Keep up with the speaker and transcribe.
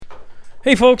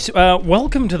Hey, folks,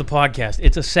 welcome to the podcast.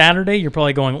 It's a Saturday. You're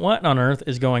probably going, what on earth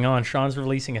is going on? Sean's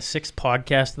releasing a sixth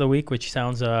podcast of the week, which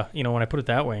sounds, when I put it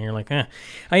that way, you're like,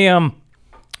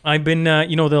 I've been, the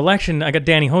election, I got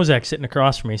Danny Hozack sitting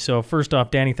across from me. So first off,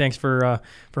 Danny, thanks for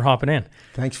hopping in.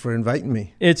 Thanks for inviting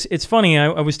me. It's funny.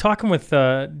 I was talking with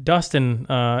Dustin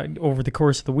over the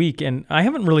course of the week, and I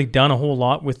haven't really done a whole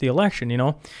lot with the election.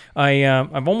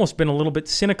 I've almost been a little bit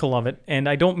cynical of it, and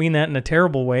I don't mean that in a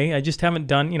terrible way. I just haven't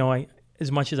done,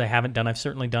 as much as I haven't done. I've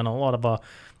certainly done a lot of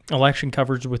election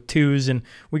coverage with twos, and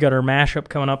we got our mashup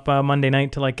coming up Monday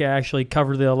night to actually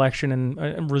cover the election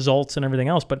and results and everything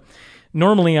else. But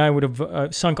normally I would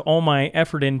have sunk all my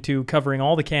effort into covering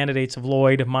all the candidates of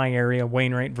Lloyd, my area,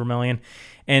 Wainwright, Vermilion,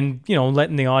 and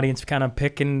letting the audience kind of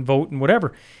pick and vote and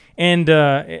whatever.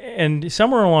 And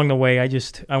somewhere along the way,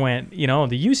 I went, the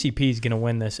UCP is going to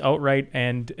win this outright,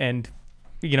 and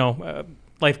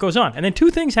life goes on. And then two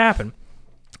things happen.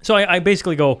 So I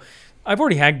basically go, I've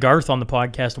already had Garth on the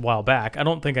podcast a while back. I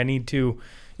don't think I need to,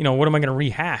 what am I going to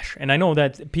rehash? And I know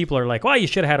that people are like, well, you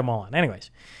should have had them all on.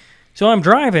 Anyways, so I'm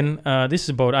driving. This is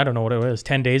about, I don't know what it was,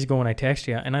 10 days ago when I text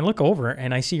you. And I look over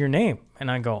and I see your name.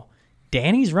 And I go,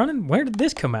 Danny's running? Where did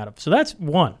this come out of? So that's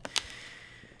one.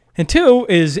 And two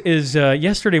is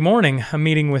yesterday morning, I'm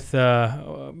meeting with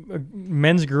a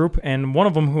men's group. And one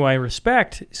of them who I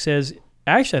respect says,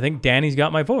 actually, I think Danny's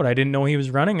got my vote. I didn't know he was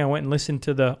running. I went and listened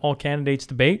to the all candidates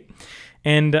debate,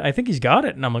 and I think he's got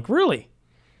it. And I'm like, really?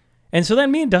 And so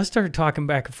then me and Dust started talking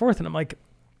back and forth, and I'm like,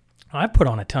 I put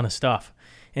on a ton of stuff.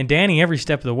 And Danny, every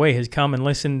step of the way, has come and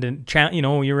listened and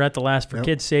you were at the last For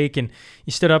Kids' Sake, and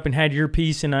you stood up and had your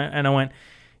piece, and I went,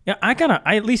 yeah, I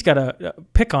at least gotta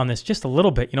pick on this just a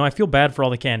little bit. I feel bad for all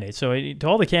the candidates. So to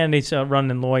all the candidates running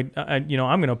in Lloyd, I'm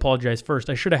going to apologize first.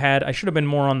 I should have been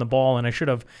more on the ball, and I should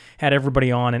have had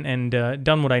everybody on and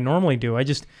done what I normally do. I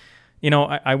just,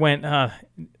 I went,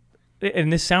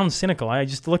 and this sounds cynical. I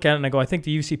just look at it and I go, I think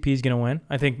the UCP is going to win.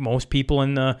 I think most people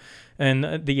in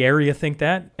the area think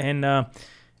that, and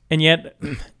yet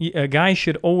a guy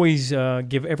should always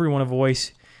give everyone a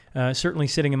voice. Certainly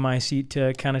sitting in my seat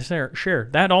to kind of share.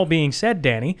 That all being said,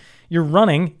 Danny, you're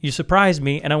running. You surprised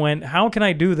me, and I went, how can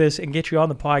I do this and get you on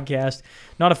the podcast,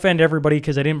 not offend everybody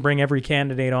because I didn't bring every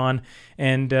candidate on,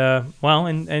 and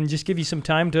and just give you some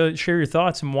time to share your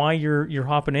thoughts and why you're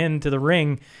hopping into the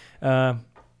ring,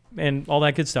 and all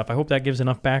that good stuff. I hope that gives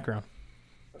enough background.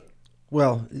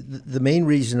 Well, the main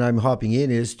reason I'm hopping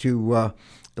in is to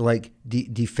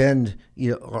defend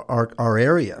our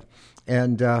area.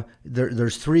 And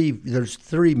there's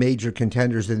three major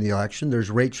contenders in the election. There's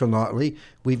Rachel Notley.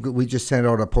 We just sent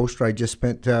out a poster. I just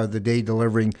spent the day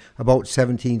delivering about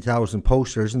 17,000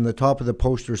 posters, and the top of the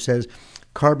poster says,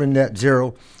 "Carbon net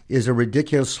zero is a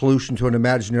ridiculous solution to an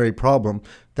imaginary problem."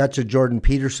 That's a Jordan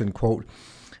Peterson quote.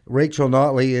 Rachel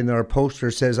Notley in our poster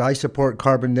says, "I support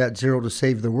carbon net zero to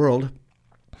save the world."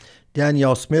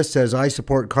 Danielle Smith says, "I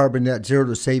support carbon net zero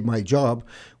to save my job."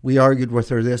 We argued with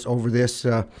her over this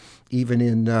even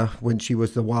in when she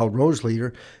was the Wild Rose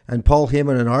leader. And Paul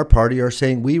Heyman and our party are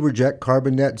saying we reject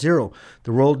carbon net zero.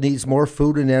 The world needs more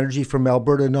food and energy from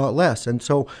Alberta, not less. And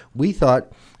so we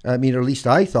thought, or at least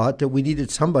I thought, that we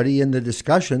needed somebody in the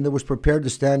discussion that was prepared to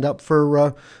stand up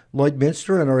for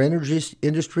Lloydminster and our energy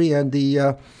industry and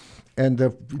the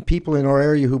people in our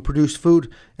area who produce food,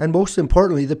 and most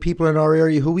importantly, the people in our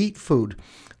area who eat food.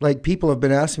 Like, people have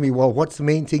been asking me, well, what's the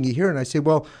main thing you hear? And I say,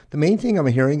 well, the main thing I'm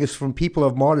hearing is from people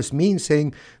of modest means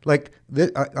saying,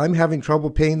 I'm having trouble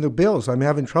paying the bills. I'm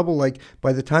having trouble,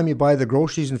 by the time you buy the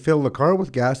groceries and fill the car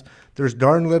with gas, there's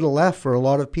darn little left for a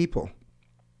lot of people.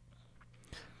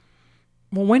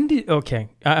 Well,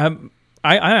 I'm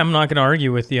not going to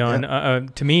argue with you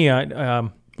on, to me,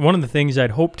 one of the things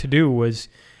I'd hoped to do was,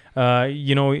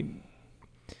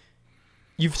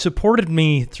 you've supported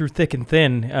me through thick and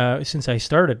thin since I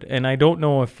started, and I don't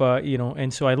know if,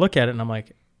 and so I look at it and I'm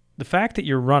like, the fact that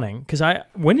you're running, because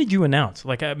when did you announce?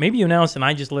 Maybe you announced and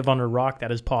I just live under a rock.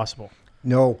 That is possible.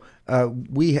 No,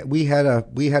 we had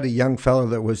a young fellow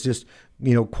that was just,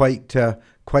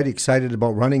 quite excited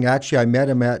about running. Actually, I met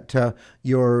him at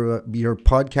your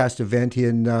podcast event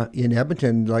in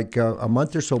Edmonton a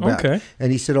month or so back. Okay.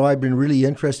 And he said, "Oh, I've been really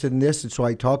interested in this." And so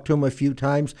I talked to him a few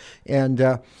times, and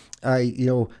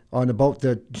on about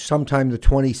sometime the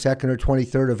 22nd or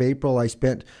 23rd of April, I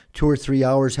spent 2 or 3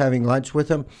 hours having lunch with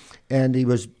him, and he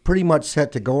was pretty much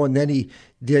set to go. And then he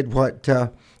did what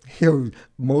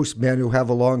most men who have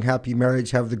a long, happy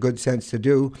marriage have the good sense to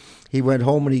do. He went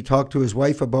home and he talked to his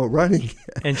wife about running.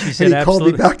 And she said, and he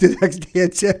absolutely. called me back the next day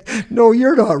and said, "No,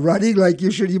 you're not running. Like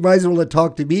you might as well have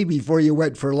talked to me before you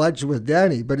went for lunch with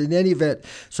Danny." But in any event,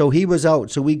 so he was out.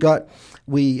 So we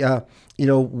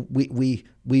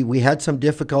had some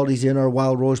difficulties in our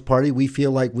Wild Rose party. We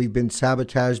feel like we've been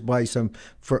sabotaged by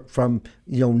from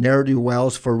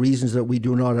ne'er-do-wells for reasons that we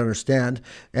do not understand.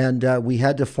 And we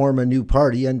had to form a new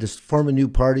party. And to form a new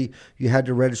party, you had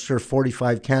to register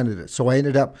 45 candidates. So I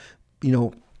ended up,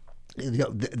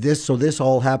 this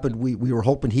all happened. We were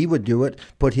hoping he would do it,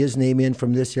 put his name in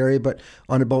from this area. But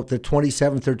on about the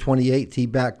 27th or 28th, he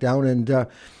backed down.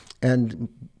 And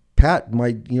Pat,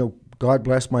 God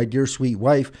bless my dear sweet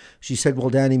wife, she said,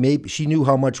 "Well, Danny, maybe," she knew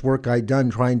how much work I'd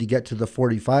done trying to get to the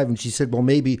 45, and she said, "Well,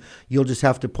 maybe you'll just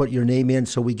have to put your name in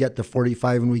so we get the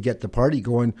 45 and we get the party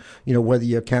going, whether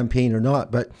you campaign or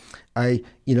not." But I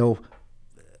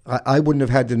wouldn't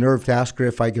have had the nerve to ask her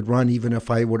if I could run, even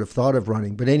if I would have thought of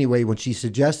running. But anyway, when she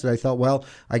suggested, I thought, well,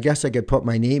 I guess I could put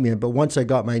my name in. But once I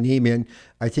got my name in,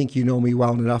 I think you know me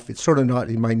well enough. It's sort of not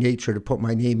in my nature to put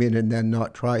my name in and then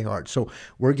not try hard. So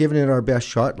we're giving it our best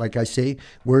shot. Like I say,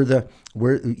 we're the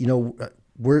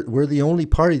only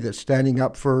party that's standing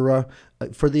up for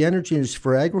the energy industry,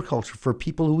 for agriculture, for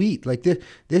people who eat. Like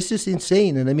this is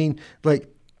insane. And I mean, like,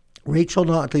 Rachel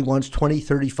Notley wants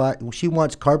 2035. She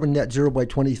wants carbon net zero by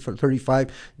 2035.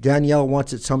 Danielle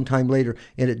wants it sometime later.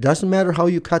 And it doesn't matter how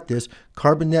you cut this.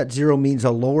 Carbon net zero means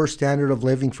a lower standard of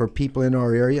living for people in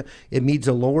our area. It means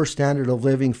a lower standard of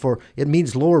living it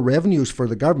means lower revenues for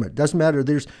the government. It doesn't matter.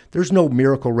 There's no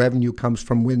miracle revenue comes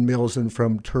from windmills and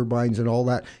from turbines and all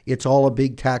that. It's all a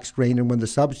big tax drain. And when the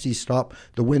subsidies stop,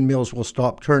 the windmills will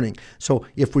stop turning. So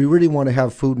if we really want to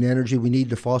have food and energy, we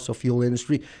need the fossil fuel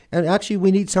industry. And actually,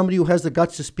 we need somebody who has the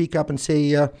guts to speak up and say,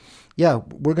 yeah,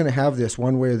 we're going to have this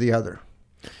one way or the other.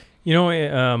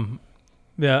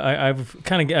 I've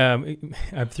kind of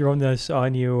I've thrown this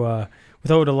on you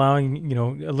without allowing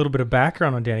a little bit of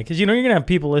background on Danny, because you're going to have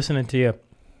people listening to you.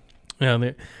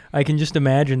 I can just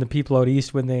imagine the people out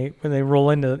east when they roll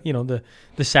into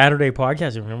the Saturday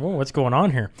podcast. Whoa, what's going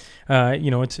on here?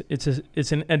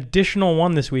 It's an additional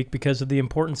one this week because of the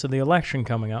importance of the election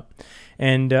coming up,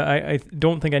 and I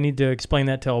don't think I need to explain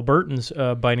that to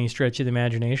Albertans by any stretch of the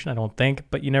imagination. I don't think,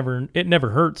 but it never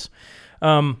hurts.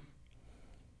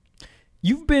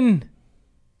 You've been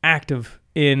active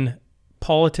in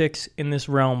politics in this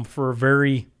realm for a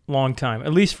very long time,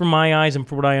 at least from my eyes and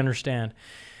from what I understand.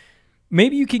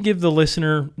 Maybe you could give the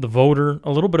listener, the voter,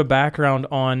 a little bit of background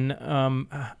on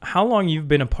how long you've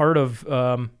been a part of,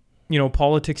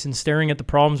 politics and staring at the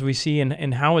problems we see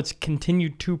and how it's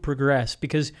continued to progress.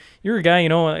 Because you're a guy,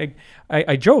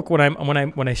 I joke when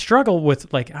I struggle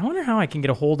with, like, I wonder how I can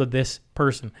get a hold of this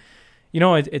person.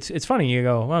 It's funny. You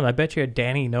go, well, I bet you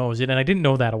Danny knows it, and I didn't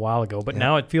know that a while ago, but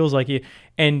now it feels like you.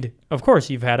 And of course,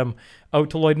 you've had him out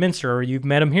to Lloydminster, or you've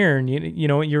met him here, and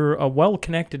you're a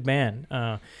well-connected man.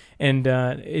 And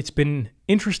it's been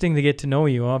interesting to get to know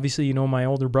you. Obviously, you know my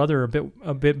older brother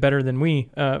a bit better than we,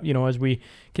 as we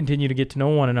continue to get to know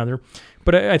one another.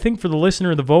 But I think for the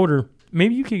listener, the voter,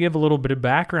 maybe you could give a little bit of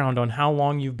background on how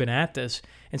long you've been at this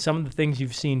and some of the things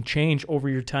you've seen change over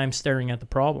your time staring at the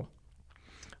problem.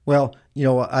 Well,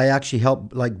 I actually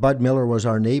helped, like Bud Miller was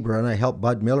our neighbor, and I helped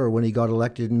Bud Miller when he got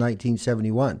elected in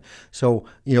 1971. So,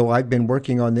 I've been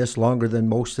working on this longer than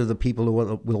most of the people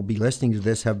who will be listening to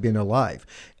this have been alive.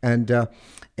 And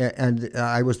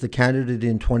I was the candidate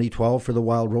in 2012 for the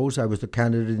Wild Rose. I was the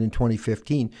candidate in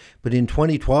 2015. But in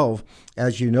 2012,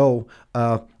 as you know,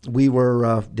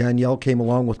 Danielle came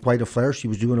along with quite a flair. She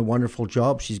was doing a wonderful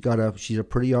job. She's a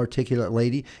pretty articulate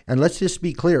lady. And let's just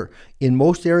be clear, in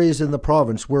most areas in the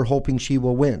province, we're hoping she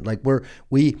will win. Like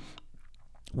we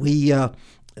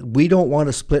don't want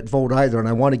a split vote either, and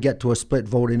I want to get to a split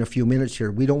vote in a few minutes here.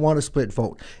 We don't want a split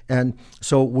vote. And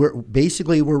so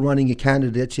we're running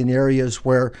candidates in areas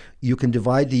where you can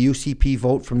divide the UCP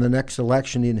vote from the next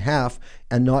election in half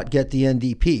and not get the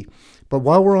NDP. But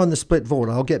while we're on the split vote,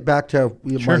 I'll get back to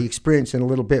my experience in a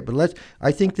little bit. But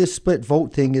I think this split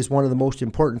vote thing is one of the most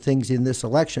important things in this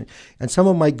election. And some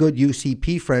of my good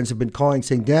UCP friends have been calling,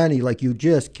 saying, Danny, like, you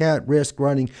just can't risk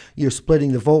running,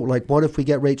 splitting the vote. Like, what if we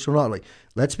get Rachel Notley?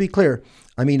 Let's be clear.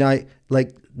 I mean,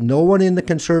 no one in the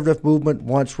Conservative movement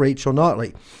wants Rachel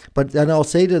Notley. But then I'll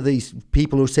say to these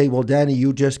people who say, well, Danny,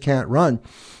 you just can't run.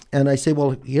 And I say,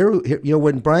 well, here,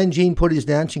 when Brian Jean put his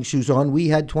dancing shoes on, we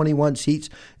had 21 seats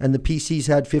and the PCs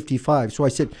had 55. So I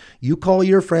said, you call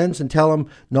your friends and tell them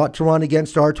not to run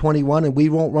against our 21 and we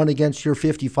won't run against your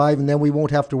 55 and then we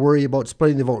won't have to worry about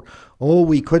splitting the vote. Oh,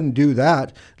 we couldn't do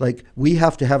that. Like, we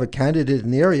have to have a candidate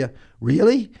in the area.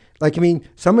 Really? Like, I mean,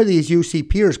 some of these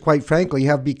UCPers, quite frankly,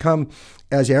 have become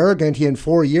as arrogant in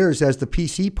 4 years as the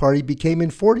PC party became in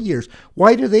 40 years.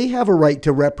 Why do they have a right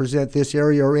to represent this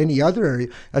area or any other area,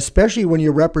 especially when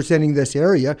you're representing this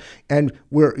area and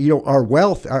where, our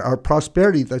wealth, our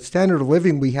prosperity, the standard of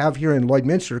living we have here in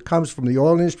Lloydminster comes from the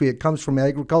oil industry, it comes from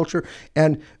agriculture.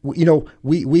 And,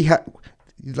 we have,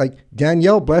 like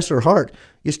Danielle, bless her heart,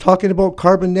 is talking about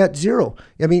carbon net zero.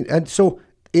 I mean, and so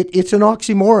it's an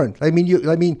oxymoron.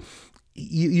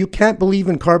 You can't believe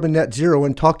in carbon net zero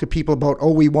and talk to people about,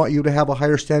 oh, we want you to have a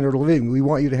higher standard of living. We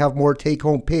want you to have more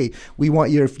take-home pay. We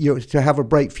want you to have a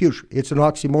bright future. It's an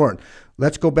oxymoron.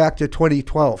 Let's go back to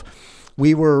 2012.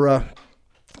 We were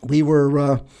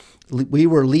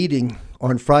leading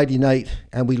on Friday night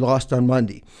and we lost on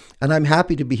Monday. And I'm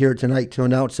happy to be here tonight to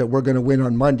announce that we're going to win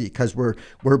on Monday because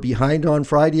we're behind on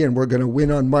Friday and we're going to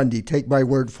win on Monday. Take my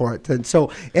word for it. And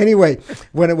so anyway,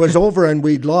 when it was over and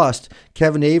we'd lost,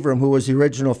 Kevin Avram, who was the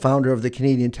original founder of the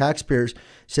Canadian Taxpayers,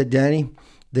 said, Danny,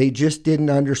 they just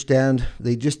didn't understand.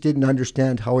 They just didn't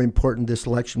understand how important this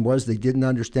election was. They didn't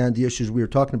understand the issues we were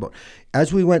talking about.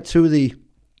 As we went through the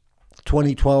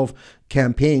 2012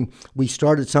 campaign, we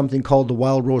started something called the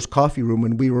Wild Rose Coffee Room,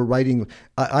 and we were writing.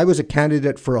 I was a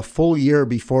candidate for a full year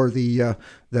before the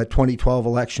 2012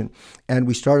 election, and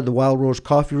we started the Wild Rose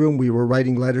Coffee Room. We were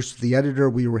writing letters to the editor.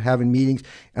 We were having meetings,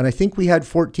 and I think we had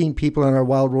 14 people in our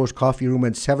Wild Rose Coffee Room,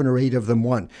 and 7 or 8 of them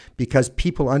won because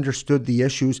people understood the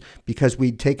issues because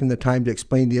we'd taken the time to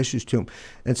explain the issues to them.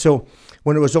 And so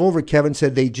when it was over, Kevin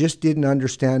said they just didn't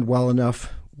understand well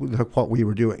enough what we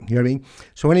were doing. You know what I mean?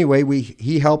 So anyway,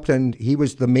 he helped, and he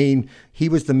was the main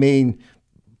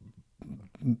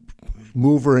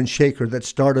mover and shaker that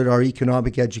started our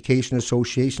Economic Education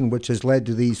Association, which has led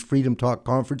to these Freedom Talk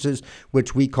conferences,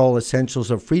 which we call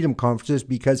Essentials of Freedom conferences,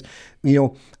 because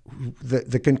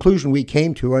the conclusion we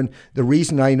came to, and the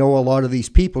reason I know a lot of these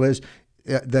people is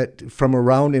that from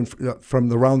around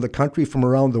the country, from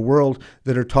around the world,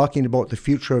 that are talking about the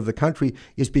future of the country,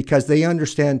 is because they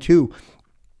understand too,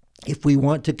 if we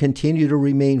want to continue to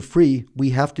remain free, we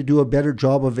have to do a better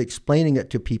job of explaining it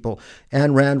to people.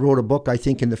 Ayn Rand wrote a book, I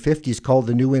think, in the 50s called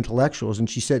The New Intellectuals, and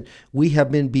she said, we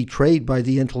have been betrayed by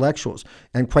the intellectuals.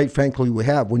 And quite frankly, we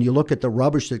have. When you look at the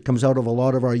rubbish that comes out of a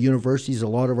lot of our universities, a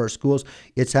lot of our schools,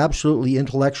 it's absolutely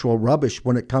intellectual rubbish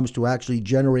when it comes to actually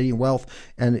generating wealth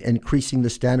and increasing the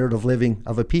standard of living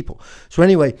of a people. So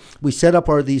anyway, we set up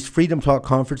these Freedom Talk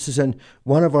conferences, and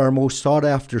one of our most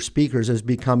sought-after speakers has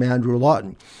become Andrew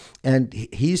Lawton. And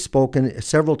he's spoken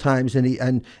several times,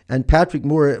 and Patrick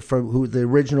Moore, who the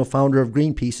original founder of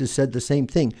Greenpeace, has said the same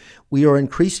thing. We are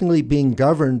increasingly being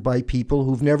governed by people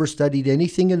who've never studied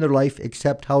anything in their life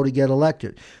except how to get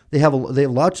elected. They have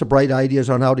lots of bright ideas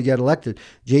on how to get elected.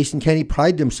 Jason Kenney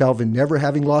prided himself in never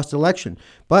having lost election,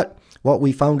 but what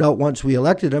we found out once we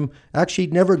elected him, actually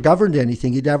he'd never governed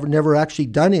anything. He'd never actually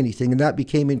done anything, and that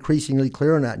became increasingly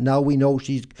clear in that. Now we know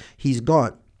he's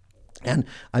gone. And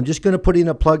I'm just going to put in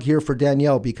a plug here for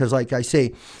Danielle because, like I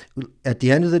say, at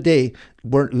the end of the day,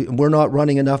 we're not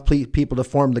running enough people to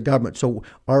form the government. So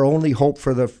our only hope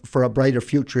for a brighter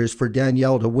future is for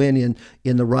Danielle to win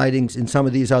in the ridings, in some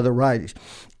of these other ridings.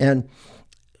 And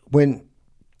when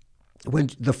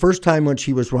the first time when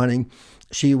she was running,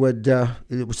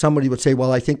 somebody would say,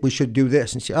 well, I think we should do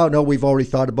this. And she, oh, no, we've already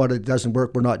thought about it. It doesn't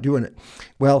work. We're not doing it.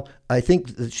 Well, I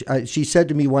think she said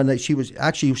to me one night, she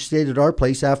stayed at our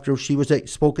place after she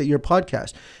spoke at your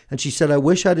podcast. And she said, I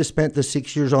wish I'd have spent the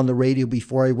 6 years on the radio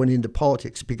before I went into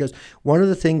politics. Because one of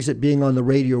the things that being on the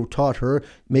radio taught her,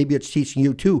 maybe it's teaching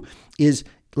you too, is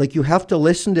like you have to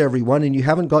listen to everyone, and you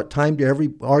haven't got time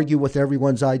to argue with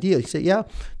everyone's idea. You say, yeah,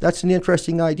 that's an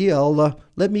interesting idea.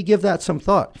 Let me give that some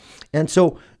thought. And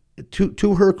so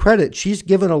to her credit, she's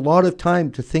given a lot of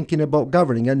time to thinking about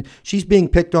governing, and she's being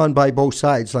picked on by both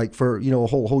sides, like for a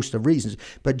whole host of reasons.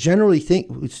 But generally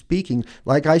speaking,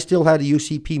 like I still had a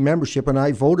UCP membership, and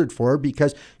I voted for her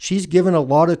because she's given a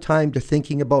lot of time to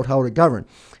thinking about how to govern.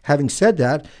 Having said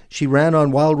that, she ran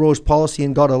on Wild Rose policy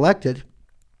and got elected.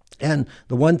 And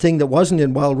the one thing that wasn't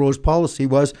in Wild Rose policy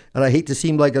was, and I hate to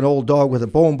seem like an old dog with a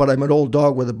bone, but I'm an old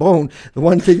dog with a bone. The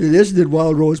one thing that isn't in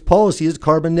Wild Rose policy is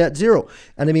carbon net zero.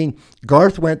 And I mean,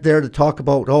 Garth went there to talk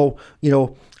about,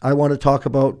 I want to talk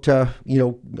about,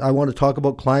 I want to talk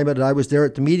about climate. And I was there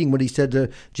at the meeting when he said to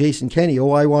Jason Kenney,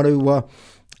 I want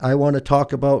to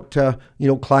talk about,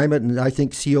 climate, and I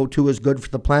think CO2 is good for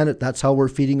the planet. That's how we're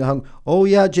feeding a hung. Oh,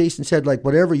 yeah, Jason said, like,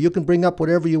 whatever, you can bring up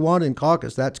whatever you want in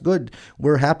caucus. That's good.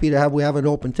 We're happy to we have an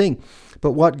open thing.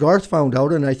 But what Garth found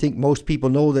out, and I think most people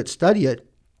know that study it,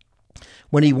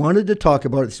 when he wanted to talk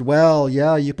about it, he said, well,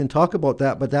 yeah, you can talk about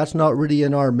that, but that's not really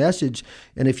in our message.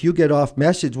 And if you get off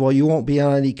message, well, you won't be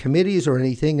on any committees or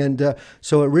anything. And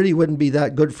so it really wouldn't be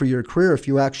that good for your career if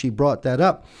you actually brought that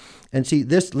up. And see,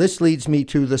 this leads me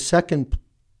to the second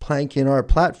plank in our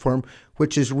platform,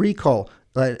 which is recall.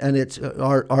 And it's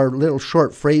our little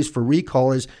short phrase for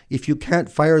recall is, if you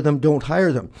can't fire them, don't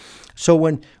hire them. So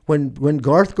when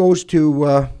Garth goes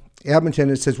to Edmonton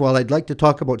and says, well, I'd like to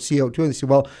talk about CO2, and they say,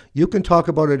 well, you can talk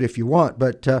about it if you want,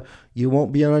 but you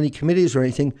won't be on any committees or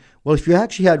anything. Well, if you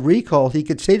actually had recall, he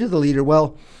could say to the leader,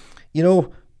 well,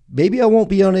 maybe I won't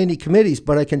be on any committees,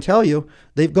 but I can tell you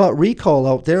they've got recall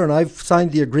out there, and I've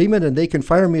signed the agreement, and they can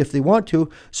fire me if they want to.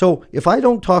 So if I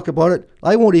don't talk about it,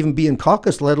 I won't even be in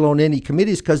caucus, let alone any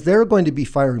committees, because they're going to be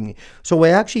firing me. So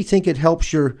I actually think it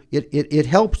helps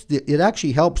it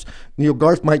actually helps.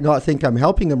 Garth might not think I'm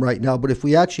helping him right now, but if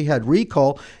we actually had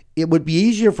recall, it would be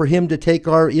easier for him to take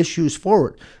our issues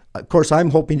forward. Of course, I'm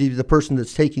hoping to be the person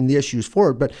that's taking the issues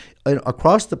forward, but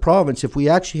across the province, if we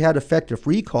actually had effective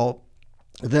recall,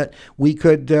 that we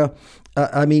could, then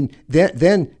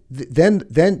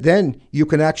you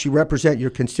can actually represent your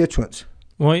constituents.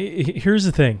 Well, here's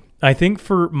the thing. I think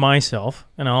for myself,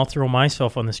 and I'll throw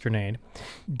myself on this grenade,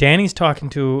 Danny's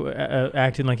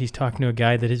acting like he's talking to a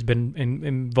guy that has been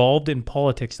involved in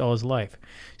politics all his life.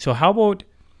 So how about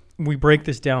we break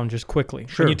this down just quickly?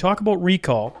 Sure. When you talk about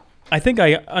recall, I think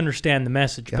I understand the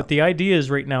message, but the idea is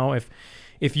right now,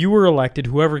 if you were elected,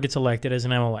 whoever gets elected as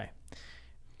an MLA,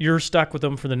 you're stuck with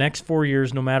them for the next 4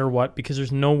 years no matter what, because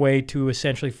there's no way to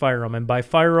essentially fire them. And by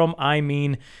fire them, I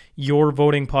mean your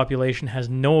voting population has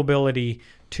no ability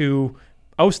to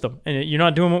oust them. And you're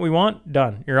not doing what we want,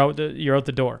 done. You're out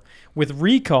the door. With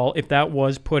recall, if that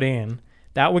was put in,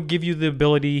 that would give you the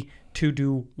ability to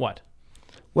do what?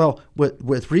 Well,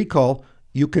 with recall,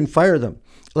 you can fire them.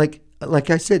 Like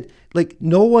I said, like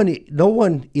no one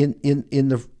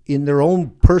in their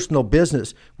own personal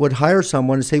business would hire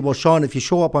someone and say, well, Sean, if you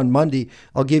show up on Monday,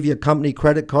 I'll give you a company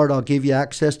credit card, I'll give you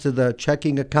access to the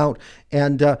checking account,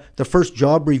 and the first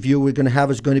job review we're going to have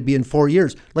is going to be in 4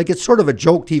 years. Like, it's sort of a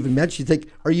joke to even mention. You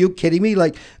think, are you kidding me?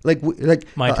 Like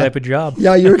my type of job.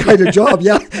 Yeah, your kind of job.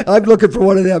 Yeah, I'm looking for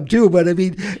one of them too. But I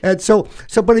mean, but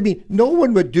I mean, no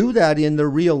one would do that in the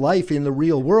real life, in the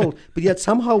real world. But yet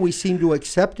somehow we seem to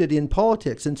accept it in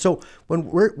politics. And so when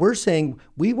we're saying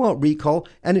we want recall,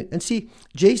 and see,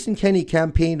 Jason Kenney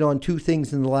campaigned on two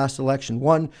things in the last election.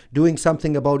 One, doing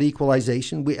something about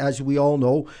equalization. As we all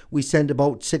know, we send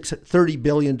about $20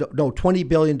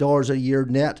 billion a year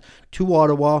net to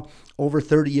Ottawa over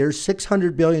 30 years.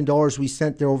 $600 billion we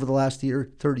sent there over the last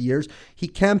 30 years. He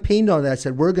campaigned on that,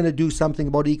 said, we're going to do something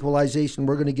about equalization.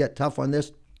 We're going to get tough on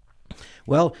this.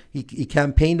 Well, he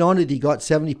campaigned on it. He got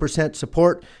 70%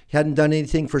 support. He hadn't done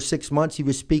anything for 6 months. He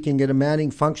was speaking at a Manning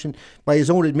function. By his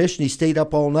own admission, he stayed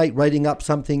up all night writing up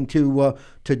something to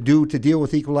deal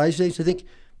with equalization. I think,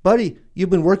 buddy,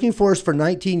 you've been working for us for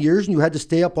 19 years and you had to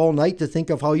stay up all night to think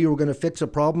of how you were going to fix a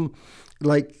problem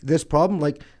like this problem.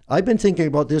 Like, I've been thinking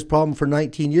about this problem for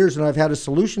 19 years and I've had a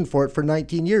solution for it for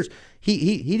 19 years.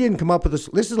 He didn't come up with this.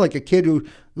 This is like a kid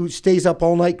who stays up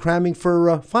all night cramming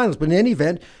for finals. But in any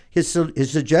event, his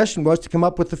suggestion was to come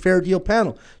up with the Fair Deal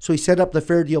panel. So he set up the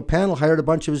Fair Deal panel, hired a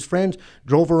bunch of his friends,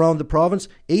 drove around the province.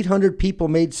 800 people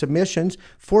made submissions.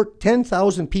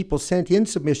 10,000 people sent in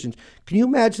submissions. Can you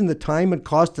imagine the time and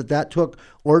cost that took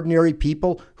ordinary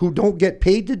people who don't get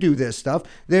paid to do this stuff?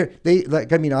 I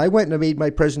went and I made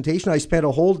my presentation. I spent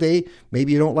a whole day.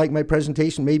 Maybe you don't like my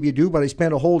presentation. Maybe you do, but I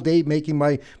spent a whole day making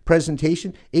my presentation.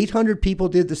 800 people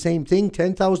did the same thing.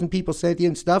 10,000 people sent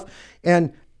in stuff.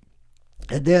 And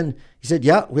then he said,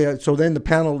 so then the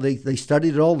panel, they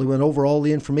studied it all. They went over all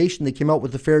the information. They came out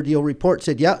with the Fair Deal report,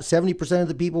 said, 70% of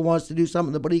the people wants to do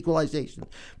something about equalization.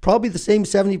 Probably the same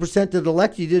 70% that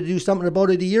elected you to do something about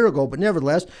it a year ago, but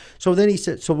nevertheless. So then he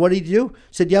said, so what did he do? He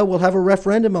said, we'll have a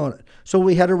referendum on it. So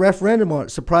we had a referendum on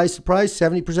it. Surprise, surprise,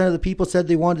 70% of the people said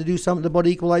they wanted to do something about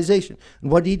equalization. And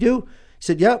what did he do?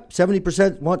 said, yep,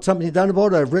 70% want something done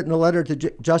about it. I've written a letter to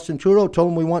Justin Trudeau, told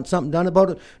him we want something done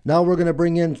about it. Now we're going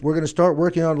to start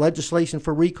working on legislation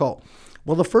for recall.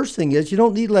 Well, the first thing is you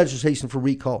don't need legislation for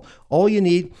recall. All you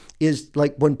need is,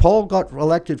 like when Paul got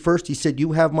elected first, he said,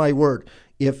 you have my word.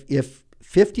 If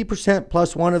 50%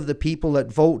 plus one of the people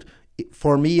that vote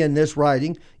for me in this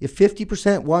riding, if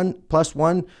 50% one plus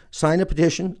one sign a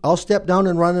petition, I'll step down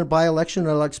and run a by-election,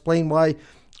 and I'll explain why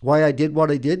I did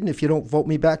what I did. And if you don't vote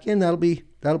me back in, that'll be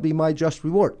my just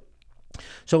reward.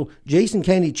 So Jason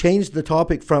Kenney changed the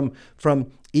topic from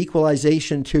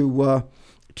equalization to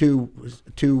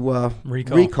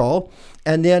recall,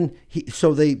 and then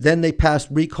they passed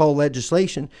recall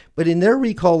legislation. But in their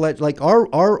recall, like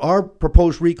our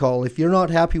proposed recall, if you're not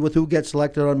happy with who gets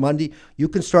elected on Monday, you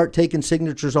can start taking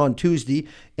signatures on Tuesday,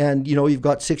 and you've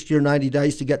got 60 or 90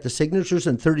 days to get the signatures,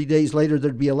 and 30 days later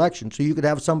there'd be election. So you could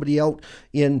have somebody out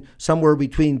in somewhere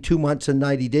between 2 months and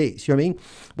 90 days. You know what I mean?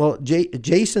 Well,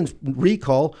 Jason's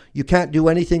recall, you can't do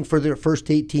anything for the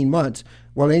first 18 months.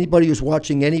 Well, anybody who's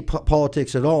watching any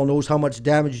politics at all knows how much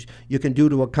damage you can do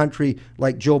to a country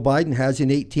like Joe Biden has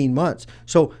in 18 months.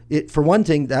 So, for one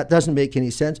thing, that doesn't make any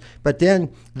sense. But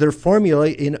then their formula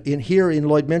in here in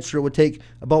Lloydminster, it would take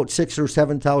about 6,000 or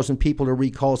 7,000 people to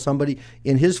recall somebody.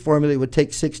 In his formula, it would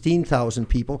take 16,000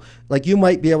 people. Like, you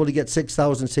might be able to get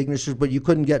 6,000 signatures, but you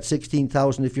couldn't get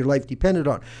 16,000 if your life depended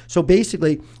on it. So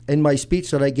basically, in my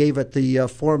speech that I gave at the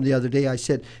forum the other day, I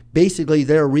said, basically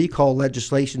their recall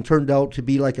legislation turned out to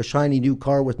be like a shiny new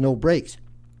car with no brakes.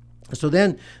 So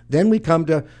then we come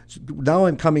to, now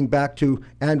I'm coming back to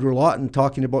Andrew Lawton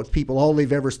talking about people, all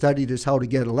they've ever studied is how to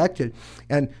get elected.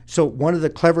 And so one of the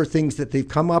clever things that they've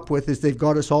come up with is they've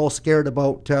got us all scared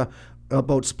about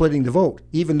splitting the vote.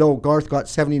 Even though Garth got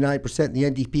 79% and the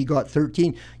NDP got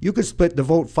 13%, you could split the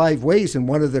vote 5 ways, and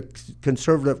one of the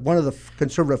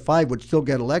conservative 5 would still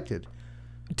get elected.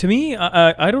 To me,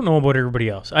 I don't know about everybody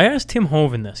else. I asked Tim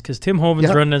Hoven this because Tim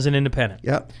Hoven's running as an independent.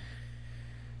 Yeah.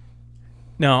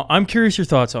 Now, I'm curious your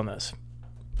thoughts on this.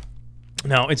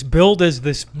 Now, it's billed as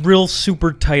this real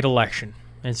super tight election.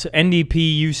 It's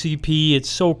NDP, UCP, it's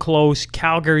so close.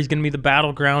 Calgary's going to be the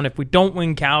battleground. If we don't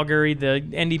win Calgary, the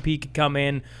NDP could come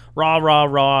in, rah, rah,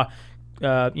 rah,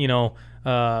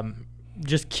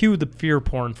 just cue the fear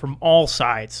porn from all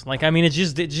sides. Like, I mean, it's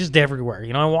just everywhere.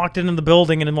 I walked into the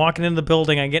building, and in walking into the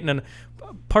building, I get in a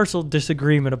partial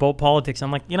disagreement about politics.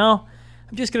 I'm like, I'm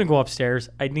just gonna go upstairs.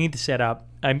 I need to set up.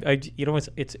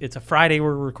 It's a Friday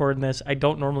we're recording this. I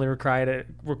don't normally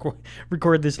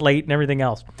record this late and everything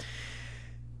else.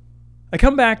 I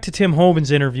come back to Tim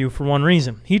Hoven's interview for one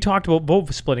reason. He talked about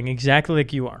vote splitting exactly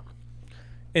like you are.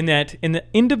 In that, in the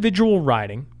individual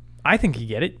riding, I think you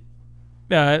get it.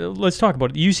 Let's talk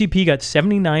about it. The UCP got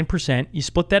 79%. You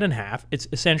split that in half. It's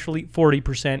essentially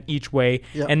 40% each way,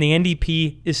 and the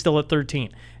NDP is still at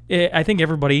 13%. I think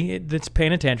everybody that's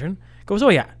paying attention goes, oh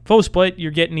yeah, vote split,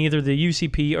 you're getting either the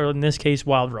UCP or in this case,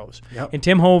 Wild Rose. And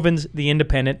Tim Hoven's the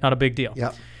independent, not a big deal.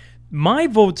 My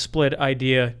vote split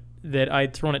idea that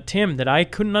I'd thrown at Tim that I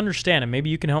couldn't understand, and maybe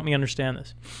you can help me understand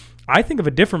this. I think of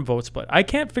a different vote split. I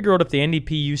can't figure out if the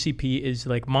NDP UCP is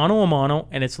like mono a mono,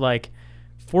 and it's like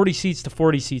 40 seats to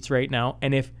 40 seats right now,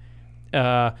 and if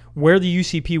where the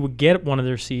UCP would get one of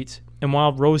their seats and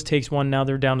Wild Rose takes one, now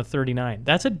they're down to 39.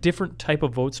 That's a different type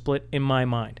of vote split in my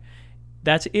mind.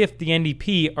 That's if the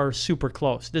NDP are super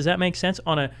close. Does that make sense?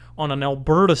 On an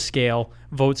Alberta scale,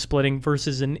 vote splitting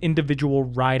versus an individual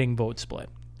riding vote split.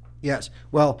 Yes.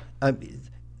 Well,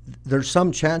 there's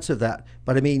some chance of that.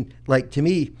 But I mean, like, to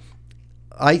me,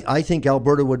 I think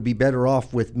Alberta would be better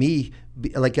off with me.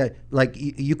 Like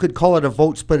you could call it a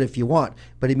vote split if you want.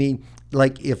 But I mean,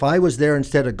 like, if I was there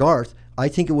instead of Garth, I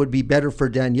think it would be better for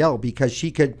Danielle, because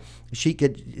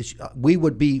we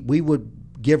would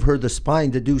give her the spine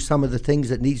to do some of the things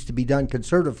that needs to be done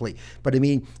conservatively. But I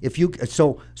mean,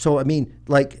 I mean,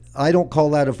 like, I don't call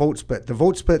that a vote split. The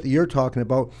vote split that you're talking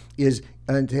about is,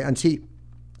 and see,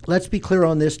 let's be clear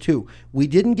on this too. We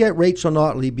didn't get Rachel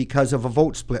Notley because of a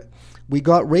vote split. We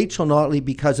got Rachel Notley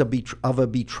because of a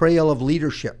betrayal of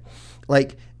leadership.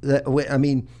 Like, I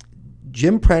mean,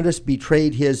 Jim Prentice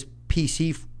betrayed his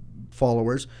PC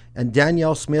followers, and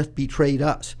Danielle Smith betrayed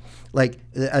us. Like,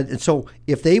 and so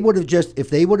if they would have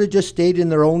just stayed in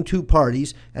their own two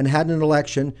parties and had an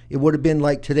election, it would have been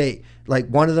like today. Like,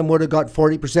 one of them would have got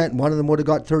 40%, and one of them would have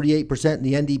got 38%, and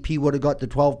the NDP would have got the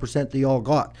 12% they all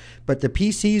got. But the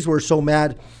PCs were so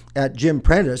mad at Jim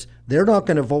Prentice, they're not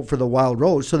going to vote for the Wild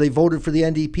Rose, so they voted for the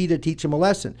NDP to teach them a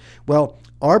lesson. Well,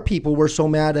 our people were so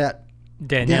mad at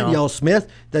Danielle Smith,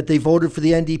 that they voted for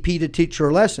the NDP to teach her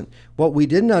a lesson. What we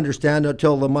didn't understand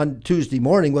until the Tuesday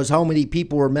morning was how many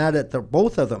people were mad at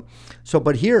both of them. So,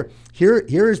 but here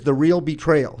is the real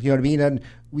betrayal. You know what I mean? And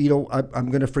I'm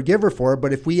going to forgive her for it.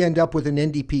 But if we end up with an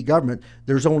NDP government,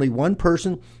 there's only one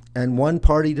person and one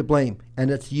party to blame,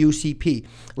 and it's the UCP.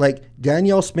 Like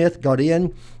Danielle Smith got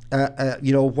in.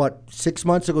 6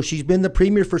 months ago? She's been the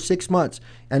premier for 6 months.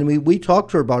 And we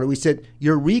talked to her about it. We said,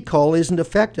 your recall isn't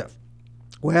effective.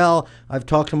 Well, I've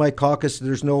talked to my caucus.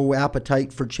 There's no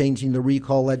appetite for changing the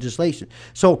recall legislation.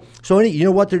 So you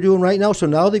know what they're doing right now? So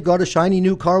now they've got a shiny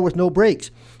new car with no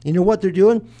brakes. You know what they're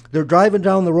doing? They're driving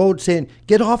down the road saying,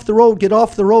 get off the road, get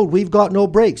off the road. We've got no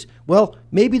brakes. Well,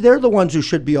 maybe they're the ones who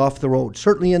should be off the road.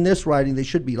 Certainly in this riding, they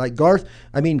should be. Like Garth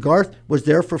was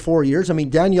there for 4 years.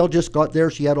 Danielle just got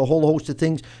there. She had a whole host of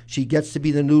things. She gets to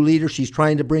be the new leader. She's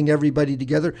trying to bring everybody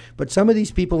together. But some of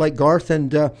these people like Garth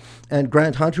and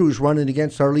Grant Hunter, who's running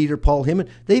against our leader, Paul Himon,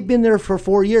 they've been there for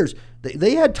 4 years.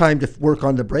 They had time to work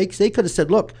on the brakes. They could have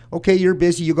said, look, okay, you're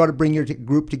busy. You got to bring your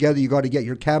group together. You got to get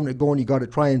your cabinet going. You got to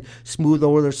try and smooth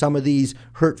over some of these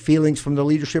hurt feelings from the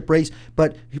leadership race.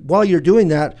 But while you're doing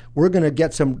that, we're going to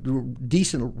get some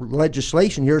decent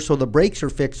legislation here so the brakes are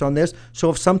fixed on this.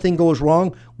 So if something goes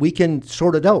wrong, we can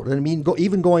sort it out. And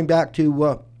even going back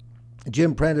to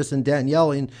Jim Prentice and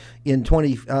Danielle in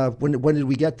 20, when did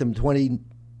we get them?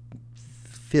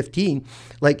 2015.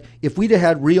 Like if we'd have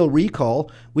had real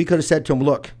recall, we could have said to him,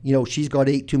 look, she's got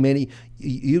 8 too many.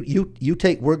 You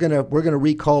take, we're gonna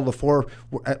recall the 4.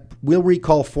 We'll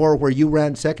recall 4 where you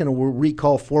ran second, and we'll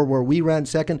recall 4 where we ran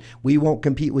second. We won't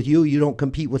compete with you. You don't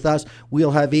compete with us.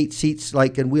 We'll have 8 seats,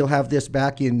 and we'll have this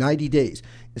back in 90 days.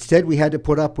 Instead, we had to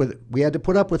put up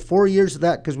with 4 years of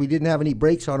that because we didn't have any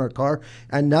brakes on our car.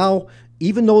 And now,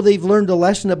 even though they've learned a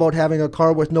lesson about having a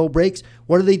car with no brakes,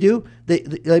 what do?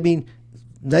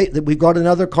 We've got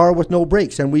another car with no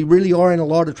brakes, and we really are in a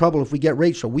lot of trouble if we get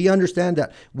Rachel. We understand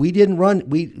that. We didn't run.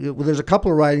 There's a couple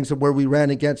of ridings where we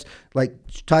ran against like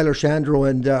Tyler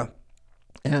Shandro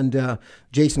and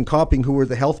Jason Copping, who were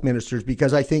the health ministers,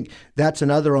 because I think that's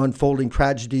another unfolding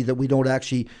tragedy that we don't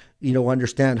actually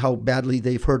understand how badly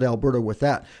they've hurt Alberta with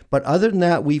that. But other than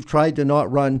that, we've tried to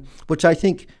not run, which I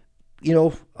think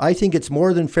it's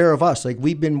more than fair of us. Like,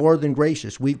 we've been more than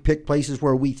gracious. We've picked places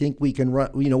where we think we can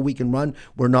run. We can run.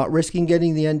 We're not risking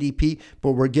getting the NDP,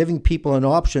 but we're giving people an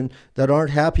option that aren't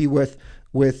happy with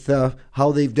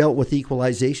how they've dealt with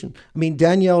equalization.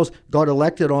 Danielle's got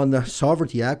elected on the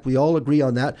Sovereignty Act. We all agree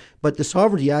on that. But the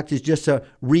Sovereignty Act is just a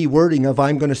rewording of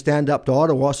I'm going to stand up to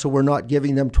Ottawa, so we're not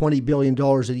giving them $20 billion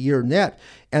a year net.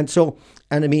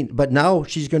 But now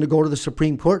she's going to go to the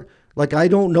Supreme Court. Like, I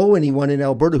don't know anyone in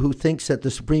Alberta who thinks that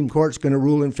the Supreme Court's going to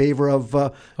rule in favor of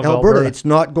Alberta. It's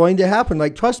not going to happen.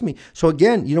 Like, trust me. So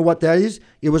again, you know what that is?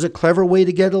 It was a clever way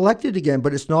to get elected again,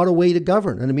 but it's not a way to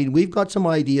govern. And we've got some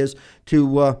ideas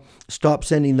to stop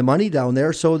sending the money down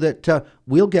there so that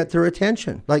we'll get their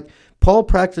attention. Like, Paul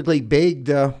practically begged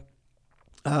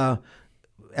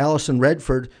Alison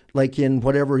Redford, like in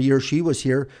whatever year she was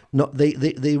here. No,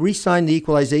 they re-signed the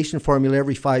equalization formula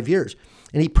every 5 years.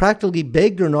 And he practically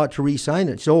begged her not to re-sign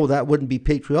it. So that wouldn't be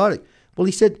patriotic. Well,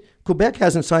 he said, Quebec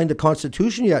hasn't signed the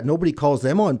Constitution yet. Nobody calls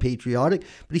them unpatriotic.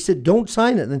 But he said, don't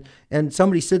sign it. And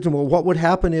somebody said to him, well, what would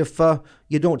happen if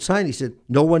you don't sign it? He said,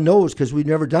 no one knows because we've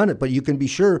never done it. But you can be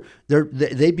sure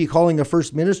they'd be calling a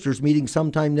First Minister's meeting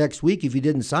sometime next week if you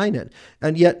didn't sign it.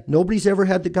 And yet nobody's ever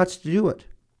had the guts to do it.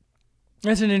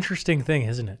 That's an interesting thing,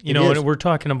 isn't it? Is. We're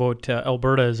talking about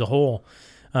Alberta as a whole.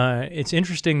 It's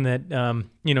interesting that,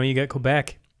 you got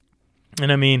Quebec.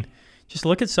 And just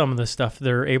look at some of the stuff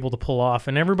they're able to pull off.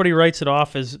 And everybody writes it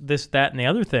off as this, that, and the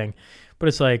other thing. But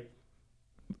it's like,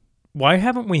 why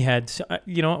haven't we had,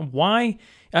 why?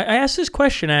 I asked this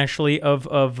question, actually, of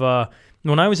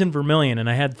when I was in Vermilion, and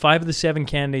I had 5 of the 7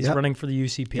 candidates running for the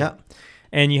UCP. Yeah.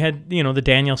 And you had, the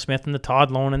Danielle Smith and the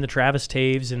Todd Lone and the Travis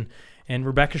Taves and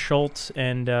Rebecca Schultz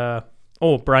and,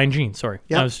 Brian Jean, sorry.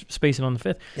 Yep. I was spacing on the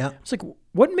 5th. Yeah. It's like,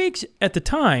 what makes, at the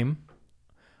time,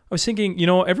 I was thinking,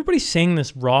 everybody's saying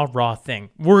this raw thing.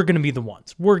 We're going to be the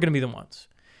ones. We're going to be the ones.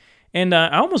 And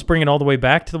I almost bring it all the way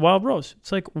back to the Wild Rose.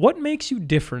 It's like, what makes you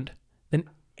different than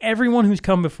everyone who's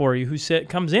come before you,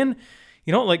 comes in,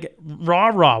 like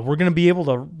raw, we're going to be able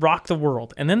to rock the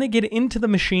world. And then they get into the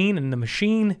machine, and the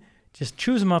machine just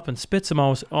chews them up and spits them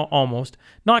out almost.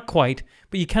 Not quite,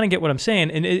 but you kind of get what I'm saying.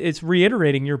 And it's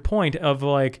reiterating your point of,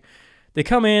 like, they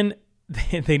come in,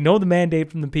 they know the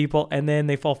mandate from the people, and then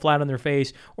they fall flat on their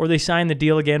face, or they sign the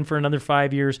deal again for another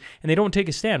 5 years, and they don't take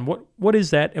a stand. What is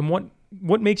that, and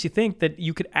what makes you think that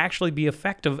you could actually be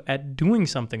effective at doing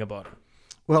something about it?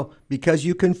 Well, because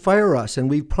you can fire us, and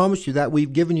we've promised you that.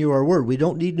 We've given you our word. We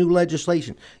don't need new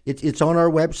legislation. It's on our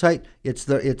website. It's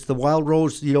the Wild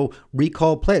Rose,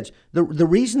 recall pledge. The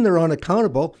reason they're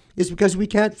unaccountable is because we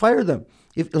can't fire them.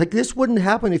 If like this wouldn't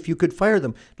happen if you could fire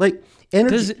them. Like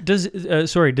energy. Does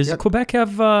Quebec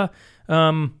have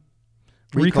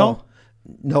recall?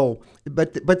 No,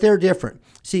 but they're different.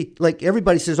 See, like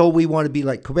everybody says, oh, we want to be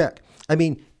like Quebec. I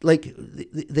mean, like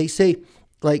they say,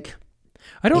 like.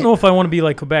 I don't know if I want to be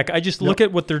like Quebec. I just look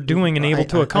at what they're doing and able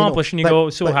to accomplish, and you go,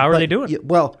 so how are they doing?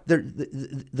 Well,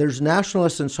 there's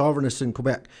nationalists and sovereignists in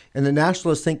Quebec, and the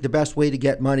nationalists think the best way to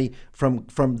get money from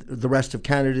the rest of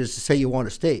Canada is to say you want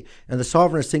to stay, and the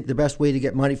sovereignists think the best way to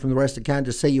get money from the rest of Canada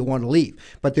is to say you want to leave.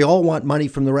 But they all want money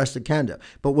from the rest of Canada.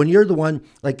 But when you're the one,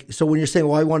 so when you're saying,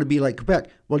 well, I want to be like Quebec,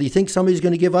 well, do you think somebody's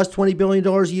going to give us $20 billion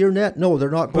a year net? No,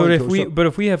 they're not going to. But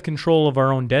if we have control of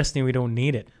our own destiny, we don't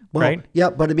need it. Well, right?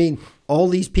 Yeah, but I mean, all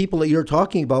these people that you're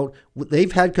talking about,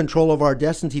 they've had control of our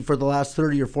destiny for the last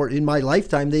 30 or 40. In my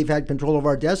lifetime, they've had control of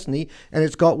our destiny, and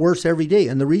it's got worse every day.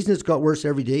 And the reason it's got worse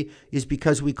every day is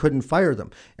because we couldn't fire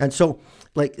them. And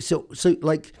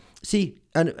see,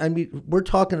 and we're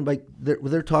talking about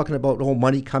they're talking about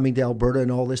money coming to Alberta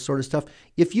and all this sort of stuff.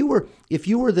 If you were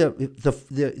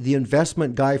the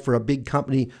investment guy for a big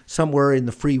company somewhere in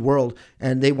the free world,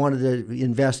 and they wanted to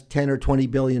invest $10 or $20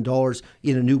 billion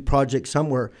in a new project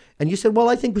somewhere, and you said, well,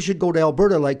 I think we should go to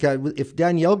Alberta. Like if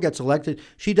Danielle gets elected,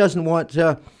 she doesn't want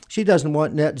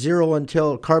net zero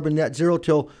until carbon net zero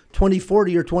till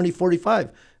 2040 or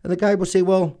 2045, and the guy will say,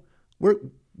 well,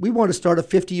 we want to start a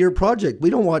 50-year project. We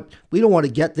don't want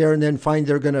to get there and then find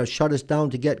they're going to shut us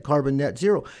down to get carbon net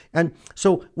zero. And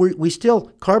so we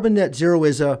still, carbon net zero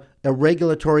is a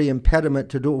regulatory impediment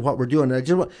to do what we're doing. And I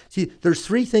just want, see, there's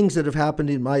three things that have happened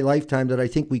in my lifetime that I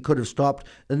think we could have stopped.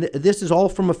 And this is all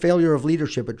from a failure of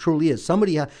leadership. It truly is.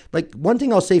 Like one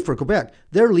thing I'll say for Quebec,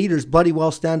 their leaders bloody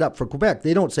well stand up for Quebec.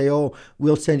 They don't say, oh,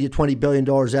 we'll send you $20 billion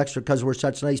extra because we're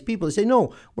such nice people. They say,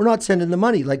 no, we're not sending the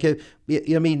money. Like, at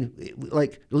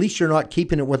least you're not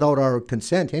keeping it without our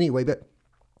consent anyway. But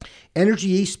Energy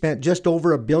East spent just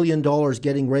over $1 billion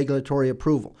getting regulatory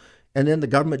approval. And then the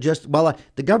government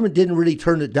the government didn't really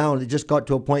turn it down. It just got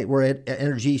to a point where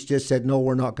Energy East just said, no,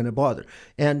 we're not going to bother.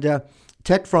 And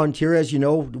Tech Frontier, as you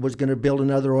know, was going to build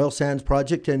another oil sands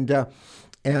project. And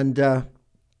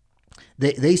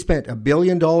they spent $1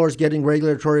 billion getting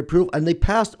regulatory approval. And they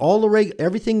passed all the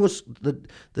everything was,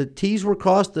 the T's were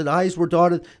crossed, the I's were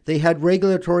dotted. They had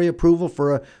regulatory approval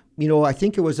for I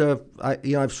think it was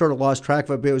I've sort of lost track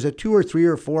of it, but it was a $2 or $3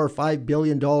 or $4 or $5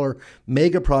 billion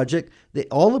mega project.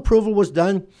 All approval was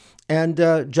done, and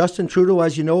Justin Trudeau,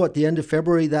 as you know, at the end of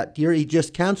February that year, he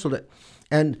just canceled it.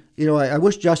 And I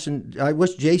wish Jason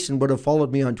would have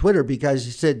followed me on Twitter, because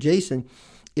he said, Jason,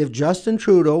 if Justin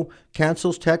Trudeau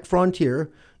cancels Tech Frontier,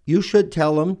 you should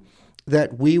tell him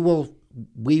that we will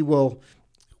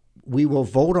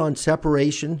vote on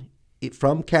separation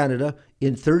from Canada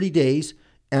in 30 days.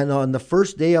 And on the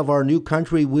first day of our new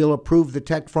country, we'll approve the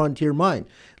Tech Frontier mine.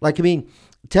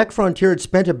 Tech Frontier had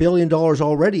spent $1 billion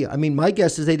already. I mean, my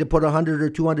guess is they'd have put 100 or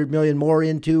 200 million more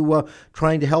into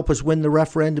trying to help us win the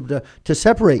referendum to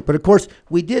separate. But of course,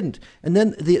 we didn't. And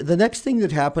then the next thing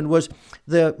that happened was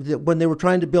when they were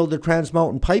trying to build the Trans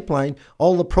Mountain pipeline,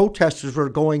 all the protesters were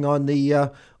going on the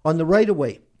right of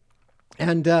way,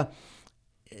 and.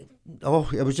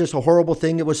 It was just a horrible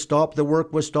thing. It was stopped. The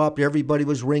work was stopped. Everybody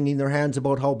was wringing their hands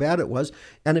about how bad it was.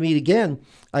 And I mean, again,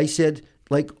 I said,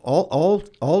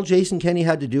 all Jason Kenney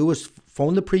had to do was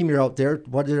phone the premier out there,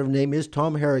 whatever his name is,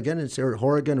 Tom Harrigan, or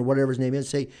Horrigan, or whatever his name is,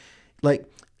 say, I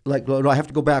have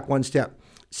to go back one step.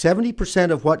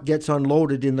 70% of what gets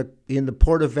unloaded in the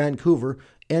port of Vancouver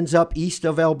ends up east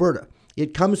of Alberta.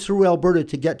 It comes through Alberta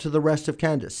to get to the rest of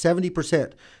Canada,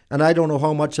 70%. And I don't know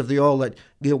how much of the oil that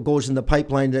goes in the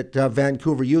pipeline that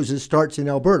Vancouver uses starts in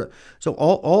Alberta. So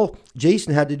all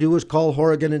Jason had to do was call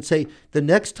Horrigan and say, the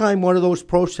next time one of those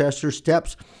protesters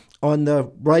steps on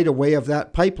the right-of-way of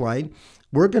that pipeline,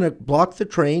 we're going to block the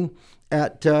train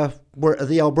at the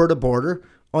Alberta border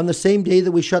on the same day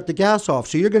that we shut the gas off.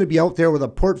 So you're going to be out there with a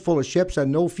port full of ships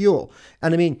and no fuel.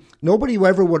 And I mean, nobody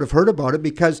ever would have heard about it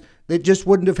because it just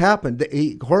wouldn't have happened.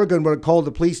 Horrigan would have called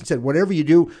the police and said, whatever you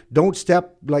do, don't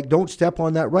step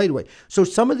on that right away. So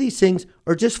some of these things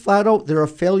are just flat out, they're a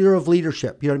failure of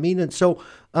leadership. You know what I mean? And so,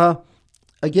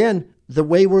 again, the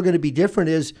way we're going to be different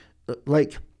is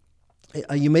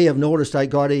you may have noticed I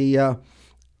got a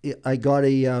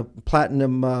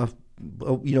platinum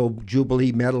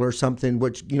Jubilee medal or something,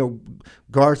 which,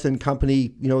 Garth and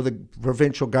company, the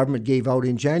provincial government gave out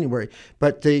in January.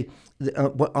 But the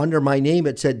under my name,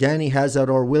 it said Danny has that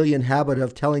Orwellian habit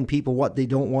of telling people what they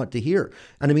don't want to hear.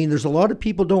 And I mean, there's a lot of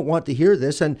people don't want to hear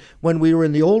this. And when we were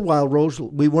in the old Wild Rose,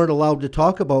 we weren't allowed to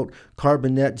talk about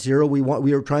carbon net zero. We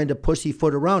were trying to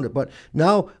pussyfoot around it. But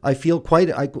now I feel quite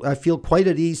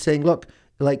at ease saying, look,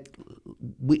 like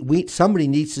somebody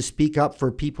needs to speak up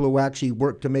for people who actually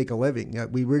work to make a living.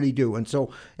 We really do. And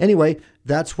so anyway,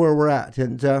 that's where we're at.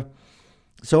 And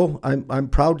so I'm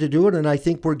proud to do it, and I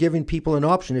think we're giving people an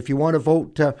option. If you want to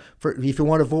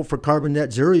vote for carbon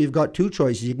net zero, you've got two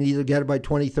choices. You can either get it by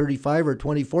 2035 or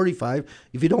 2045.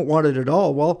 If you don't want it at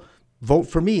all, well, vote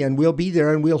for me, and we'll be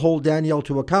there, and we'll hold Danielle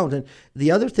to account. And the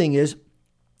other thing is,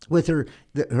 with her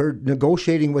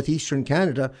negotiating with Eastern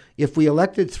Canada, if we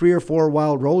elected 3 or 4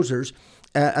 Wild Rosers,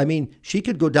 I mean, she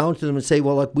could go down to them and say,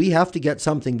 well, look, we have to get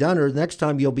something done, or next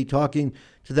time you'll be talking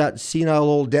to that senile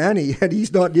old Danny, and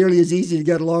he's not nearly as easy to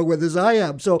get along with as I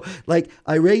am. So, like,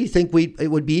 I really think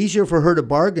it would be easier for her to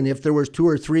bargain if there was 2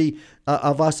 or 3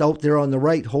 of us out there on the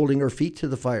right holding her feet to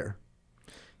the fire.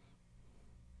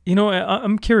 You know,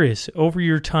 I'm curious, over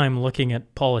your time looking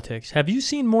at politics, have you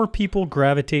seen more people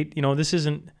gravitate,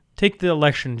 take the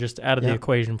election just out of the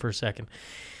equation for a second.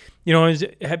 You know,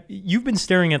 you've been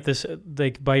staring at this,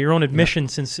 like, by your own admission,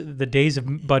 since the days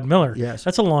of Bud Miller. Yes.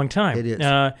 That's a long time. It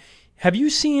is. Have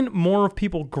you seen more of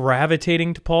people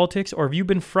gravitating to politics, or have you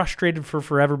been frustrated for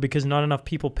forever because not enough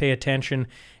people pay attention,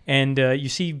 and you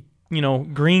see,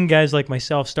 green guys like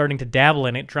myself starting to dabble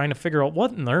in it, trying to figure out what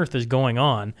on earth is going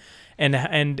on? And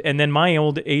then my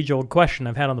age-old question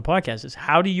I've had on the podcast is,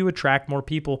 how do you attract more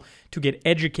people to get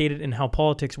educated in how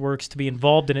politics works, to be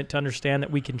involved in it, to understand that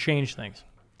we can change things?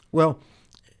 Well,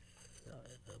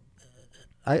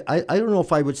 I don't know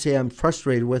if I would say I'm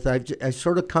frustrated with it. I've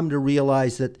sort of come to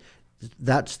realize that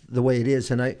that's the way it is.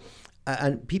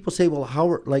 And people say, well,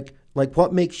 how, like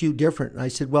what makes you different? And I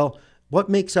said, well, what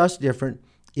makes us different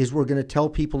is we're going to tell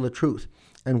people the truth.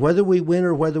 And whether we win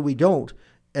or whether we don't,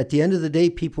 at the end of the day,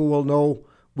 people will know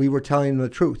we were telling them the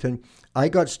truth. And I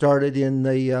got started in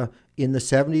the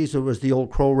 70s. It was the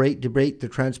old crow rate debate, the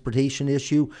transportation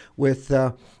issue with,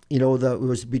 it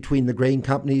was between the grain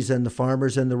companies and the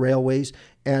farmers and the railways.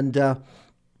 And our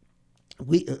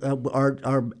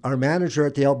manager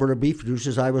at the Alberta Beef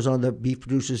Producers, I was on the Beef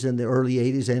Producers in the early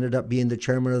 80s, ended up being the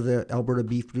chairman of the Alberta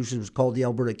Beef Producers. It was called the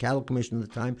Alberta Cattle Commission at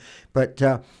the time. But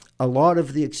a lot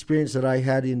of the experience that I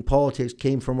had in politics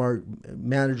came from our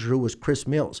manager, who was Chris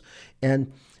Mills.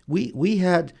 And we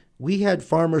had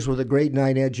farmers with a grade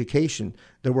 9 education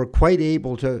that were quite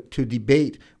able to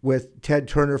debate with Ted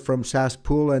Turner from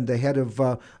Saskpool and the head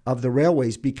of the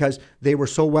railways, because they were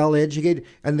so well educated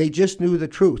and they just knew the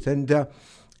truth. And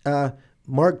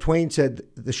Mark Twain said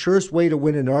the surest way to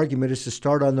win an argument is to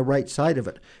start on the right side of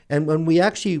it. And when we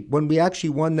actually won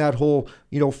that whole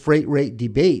freight rate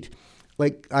debate,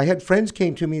 like, I had friends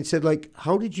came to me and said, like,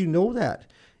 how did you know that?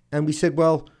 And we said,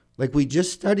 well, like, we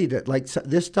just studied it. Like,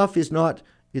 this stuff is not.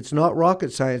 It's not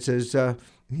rocket science, as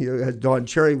Don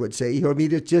Cherry would say. I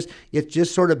mean, it's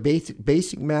just sort of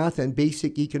basic math and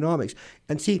basic economics.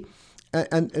 And see,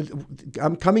 and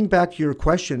I'm coming back to your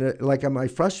question. Like, am I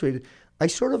frustrated? I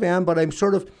sort of am, but I'm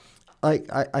sort of.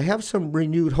 I have some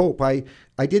renewed hope. I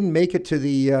didn't make it to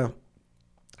the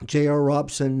J.R.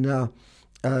 Robson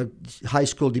high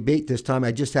school debate this time.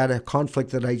 I just had a conflict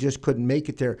that I just couldn't make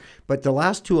it there. But the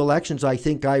last 2 elections, I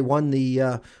think I won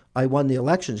the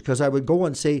elections, because I would go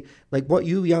and say, like, what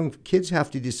you young kids have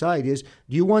to decide is, do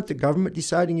you want the government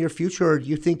deciding your future, or do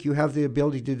you think you have the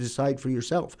ability to decide for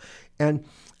yourself? And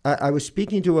I was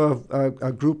speaking to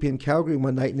a group in Calgary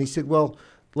one night, and they said, well,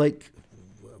 like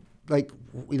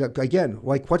again,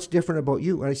 like, what's different about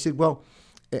you? And I said, well,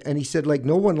 and he said, like,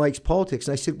 no one likes politics.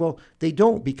 And I said, well, they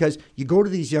don't, because you go to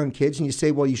these young kids and you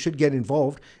say, well, you should get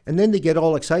involved. And then they get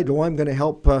all excited. Oh, I'm going to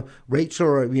help Rachel.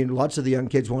 Or, lots of the young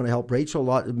kids want to help Rachel.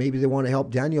 Maybe they want to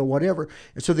help Daniel, whatever.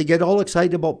 And so they get all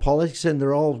excited about politics and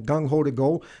they're all gung-ho to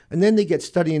go. And then they get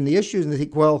studying the issues and they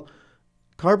think, well,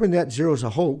 carbon net zero is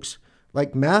a hoax.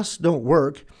 Like, masks don't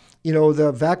work.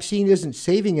 The vaccine isn't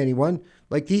saving anyone.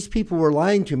 Like, these people were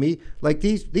lying to me. Like,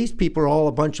 these people are all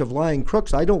a bunch of lying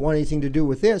crooks. I don't want anything to do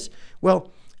with this.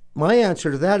 Well, my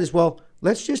answer to that is, well,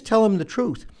 let's just tell them the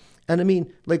truth. And I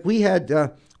mean, like, we had,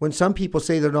 when some people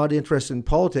say they're not interested in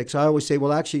politics, I always say,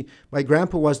 well, actually, my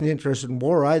grandpa wasn't interested in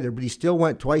war either, but he still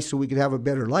went twice so we could have a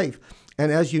better life.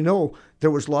 And as you know,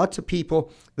 there was lots of people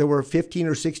that were 15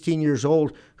 or 16 years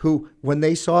old who, when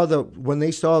they saw the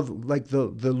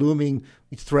looming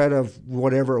threat of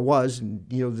whatever it was, and,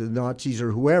 the Nazis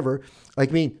or whoever,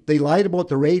 they lied about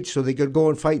their age so they could go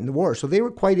and fight in the war. So they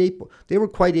were quite able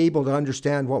to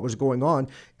understand what was going on.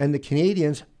 And the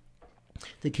Canadians,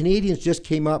 The Canadians just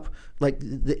came up like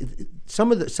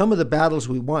some of the battles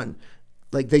we won,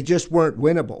 like they just weren't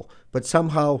winnable. But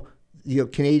somehow,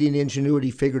 Canadian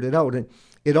ingenuity figured it out. And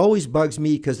it always bugs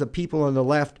me because the people on the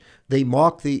left, they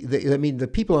mock the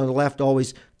people on the left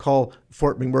always call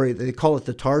Fort McMurray, they call it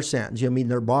the tar sands.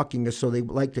 They're mocking us, so they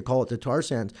like to call it the tar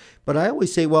sands. But I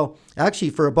always say, well,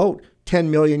 actually, for about 10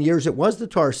 million years, it was the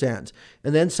tar sands.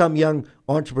 And then some young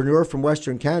entrepreneur from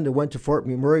Western Canada went to Fort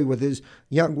McMurray with his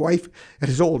young wife and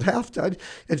his old half-dud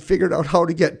and figured out how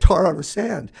to get tar out of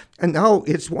sand. And now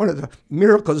it's one of the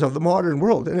miracles of the modern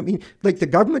world. And the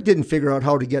government didn't figure out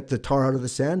how to get the tar out of the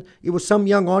sand. It was some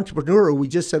young entrepreneur who we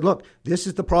just said, look, this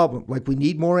is the problem. We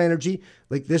need more energy.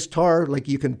 This tar,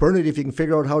 you can burn it if you can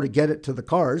figure out how to get it to the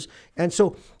cars. And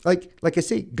so, like I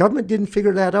say, government didn't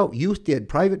figure that out. Youth did.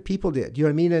 Private people did. You know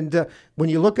what I mean? And when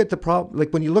you look at the problem,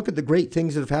 when you look at the great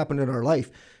things that have happened in our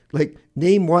life,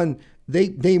 name one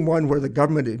where the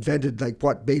government invented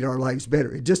what made our lives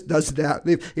better. It just does that.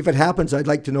 If it happens, I'd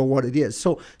like to know what it is.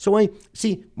 So I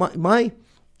see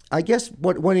I guess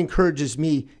what encourages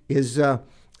me is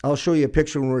I'll show you a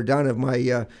picture when we're done of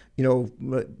my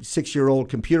 6-year-old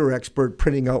computer expert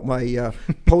printing out my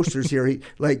posters here.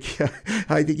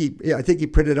 I think he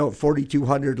printed out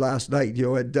 4,200 last night.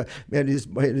 And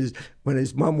when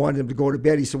his mom wanted him to go to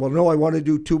bed, he said, "Well, no, I want to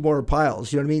do 2 more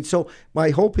piles." You know what I mean? So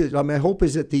my hope is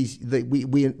that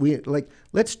we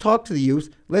let's talk to the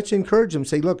youth. Let's encourage them.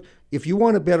 Say, look, if you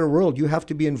want a better world, you have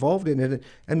to be involved in it.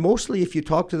 And mostly, if you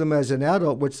talk to them as an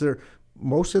adult,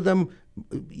 most of them,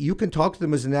 you can talk to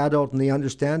them as an adult and they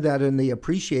understand that and they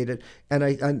appreciate it.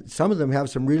 And some of them have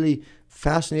some really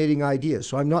fascinating ideas.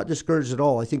 So I'm not discouraged at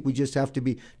all. I think we just have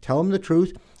to tell them the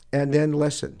truth and then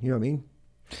listen. You know what I mean?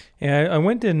 Yeah, I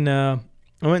went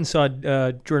and saw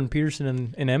Jordan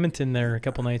Peterson in Edmonton there a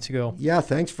couple nights ago. Yeah,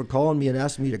 thanks for calling me and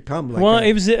asking me to come.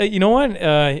 It was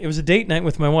it was a date night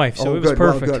with my wife, so it was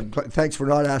perfect. Well, good. Thanks for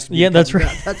not asking me. Yeah, that's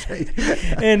right. That's right.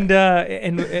 and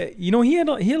he had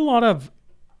a lot of,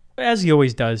 as he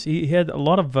always does, he had a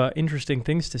lot of interesting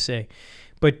things to say.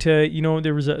 But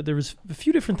there was a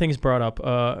few different things brought up.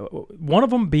 One of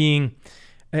them being,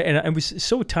 and it was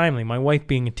so timely. My wife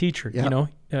being a teacher,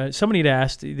 somebody had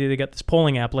asked. They got this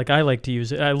polling app like I like to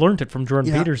use. I learned it from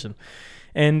Jordan Peterson,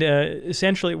 and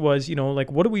essentially it was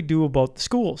what do we do about the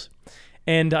schools?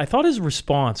 And I thought his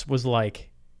response was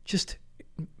just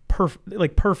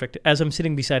perfect as I'm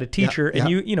sitting beside a teacher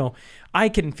and I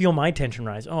can feel my tension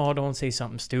rise. Oh, don't say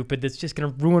something stupid that's just going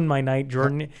to ruin my night,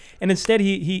 Jordan. And instead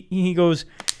he goes,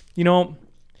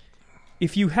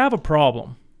 if you have a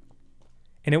problem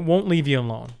and it won't leave you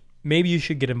alone, maybe you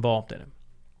should get involved in it.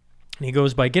 And he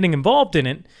goes, by getting involved in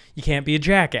it, you can't be a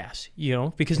jackass,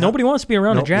 because nobody wants to be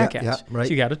around a jackass. Right.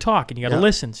 So you got to talk and you got to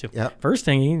listen. So first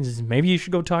thing is maybe you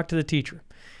should go talk to the teacher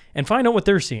and find out what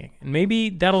they're seeing. And maybe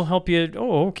that'll help you.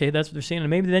 Oh, okay, that's what they're seeing. And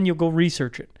maybe then you'll go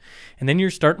research it. And then you're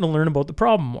starting to learn about the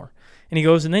problem more. And he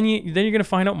goes, and then you're going to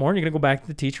find out more, and you're going to go back to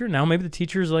the teacher. And now maybe the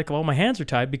teacher's like, well, my hands are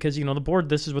tied because, the board,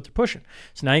 this is what they're pushing.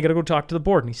 So now you got to go talk to the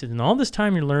board. And he says, and all this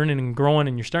time you're learning and growing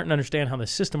and you're starting to understand how the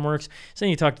system works. So then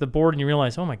you talk to the board and you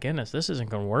realize, oh my goodness, this isn't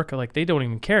going to work. They don't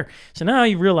even care. So now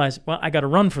you realize, well, I got to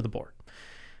run for the board.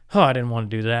 Oh, I didn't want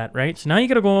to do that, right? So now you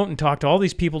got to go out and talk to all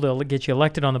these people to get you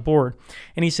elected on the board.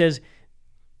 And he says,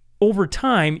 over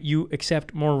time, you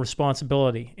accept more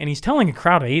responsibility. And he's telling a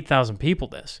crowd of 8,000 people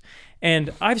this.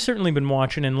 And I've certainly been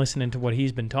watching and listening to what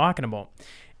he's been talking about.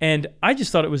 And I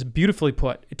just thought it was beautifully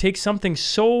put. It takes something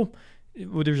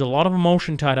there's a lot of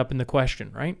emotion tied up in the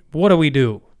question, right? What do we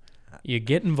do? You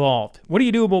get involved. What do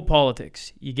you do about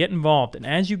politics? You get involved. And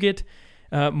as you get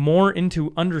more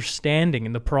into understanding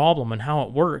and the problem and how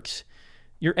it works,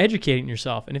 you're educating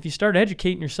yourself. And if you start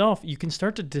educating yourself, you can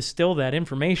start to distill that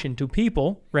information to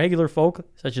people, regular folk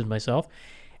such as myself.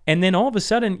 And then all of a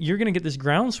sudden, you're going to get this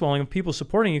groundswelling of people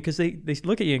supporting you because they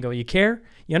look at you and go, you care?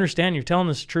 You understand? You're telling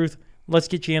us the truth. Let's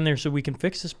get you in there so we can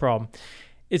fix this problem.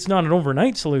 It's not an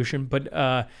overnight solution,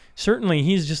 but certainly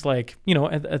he's just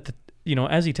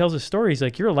as he tells his story, he's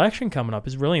like, your election coming up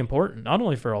is really important, not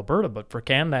only for Alberta, but for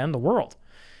Canada and the world.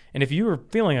 And if you were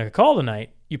feeling like a call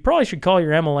tonight, you probably should call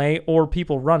your MLA or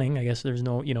people running. I guess there's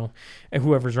no,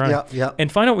 whoever's running.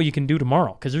 And find out what you can do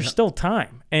tomorrow because there's still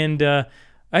time. And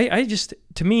I just,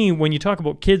 to me, when you talk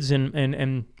about kids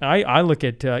and I look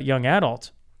at young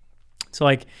adults, it's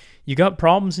like you got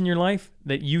problems in your life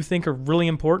that you think are really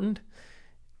important.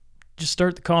 Just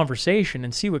start the conversation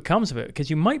and see what comes of it because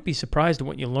you might be surprised at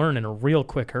what you learn in a real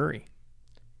quick hurry.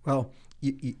 Well,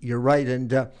 you're right.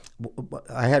 And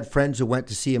I had friends who went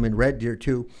to see him in Red Deer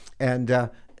too. And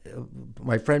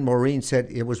my friend Maureen said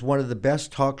it was one of the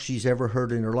best talks she's ever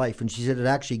heard in her life, and she said it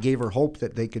actually gave her hope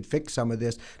that they could fix some of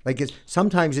this. Like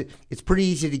sometimes it's pretty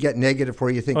easy to get negative where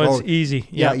you think, it's easy.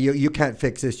 Yeah, you can't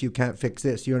fix this, you can't fix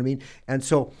this. You know what I mean? And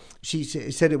so she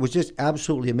said it was just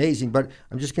absolutely amazing. But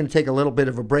I'm just going to take a little bit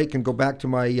of a break and go back to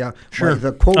my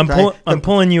the quote. I'm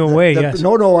pulling you away. Yes.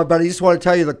 No, but I just want to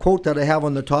tell you the quote that I have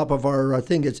on the top of our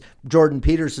thing. It's Jordan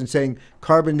Peterson saying,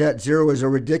 "Carbon net zero is a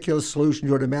ridiculous solution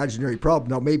to an imaginary problem."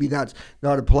 Now, maybe that's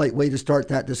not a polite way to start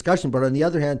that discussion, but on the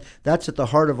other hand, that's at the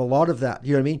heart of a lot of that.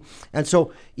 You know what I mean? And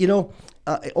so,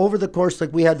 over the course,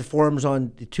 like we had the forums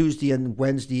on Tuesday and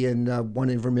Wednesday, and one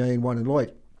in Vermilion, one in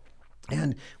Lloyd.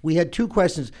 And we had two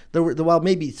questions. There were,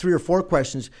 maybe 3 or 4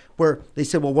 questions where they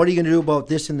said, well, what are you going to do about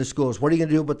this in the schools? What are you going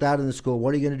to do about that in the school?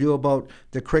 What are you going to do about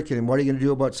the curriculum? What are you going to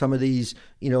do about some of these,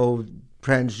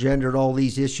 transgender, all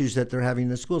these issues that they're having in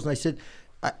the schools? And I said,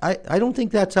 I don't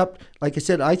think that's up. Like I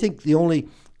said, I think the only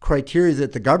criteria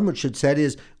that the government should set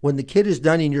is when the kid is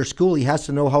done in your school, he has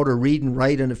to know how to read and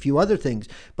write and a few other things.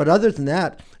 But other than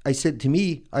that, I said, to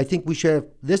me, I think we should have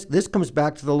this comes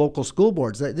back to the local school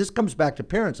boards. This comes back to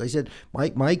parents. I said,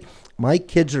 my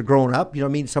kids are grown up. You know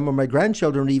what I mean? Some of my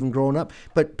grandchildren are even grown up.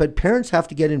 But parents have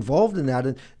to get involved in that.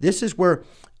 And this is where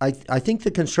I think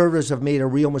the Conservatives have made a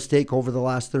real mistake over the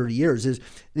last 30 years.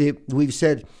 We've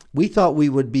said we thought we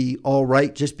would be all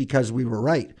right just because we were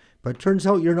right. But it turns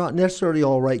out you're not necessarily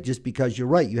all right just because you're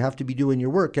right. You have to be doing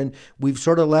your work. And we've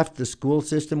sort of left the school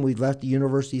system. We've left the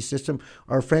university system.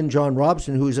 Our friend John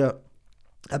Robson, who's a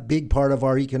big part of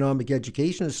our Economic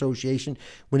Education Association,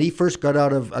 when he first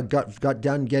got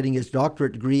done getting his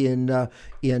doctorate degree in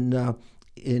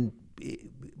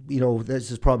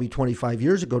this is probably 25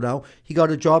 years ago now, he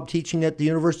got a job teaching at the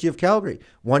University of Calgary.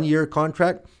 1-year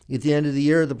contract. At the end of the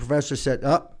year, the professor said,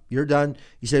 you're done.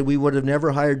 He said, we would have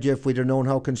never hired you if we'd have known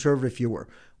how conservative you were.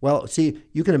 Well, see,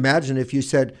 you can imagine if you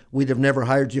said we'd have never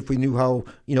hired you if we knew how,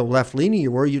 left-leaning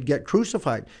you were, you'd get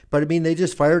crucified. But I mean, they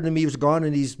just fired him. He was gone,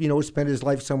 and he's, spent his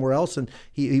life somewhere else. And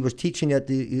he was teaching at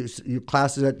the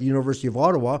classes at the University of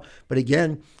Ottawa. But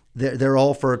again, they're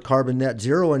all for carbon net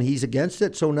zero, and he's against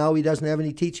it. So now he doesn't have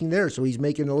any teaching there. So he's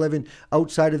making a living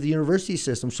outside of the university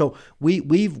system. So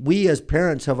we as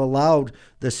parents have allowed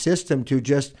the system to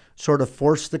just sort of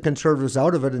force the Conservatives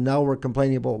out of it, and now we're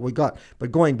complaining about what we got.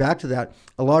 But going back to that,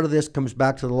 a lot of this comes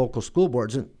back to the local school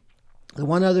boards. And the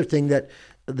one other thing that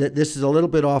this is a little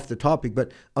bit off the topic,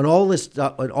 but on all this,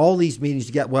 on all these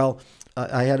meetings,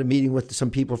 I had a meeting with some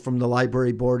people from the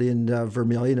library board in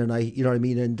Vermilion,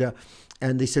 and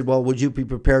and they said, well, would you be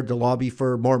prepared to lobby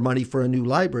for more money for a new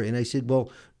library? And I said,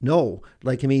 well, no.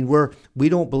 We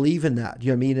don't believe in that.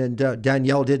 You know what I mean? And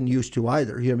Danielle didn't used to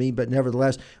either. You know what I mean? But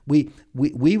nevertheless, we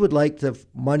would like the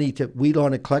money we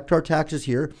want to collect our taxes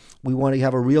here. We want to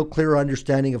have a real clear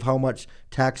understanding of how much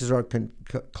taxes are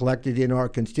collected in our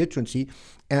constituency.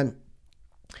 And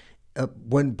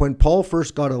when Paul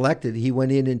first got elected, he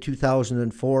went in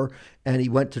 2004, and he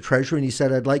went to Treasury and he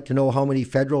said, I'd like to know how many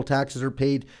federal taxes are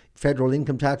paid, federal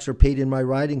income taxes are paid in my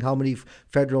riding, how many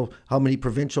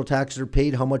provincial taxes are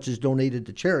paid, how much is donated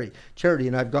to charity.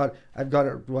 And I've got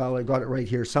it right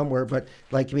here somewhere, but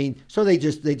so they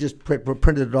just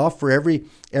printed it off for every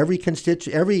every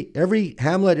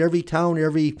hamlet, every town,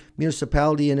 every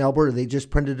municipality in Alberta. They just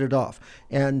printed it off.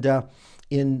 And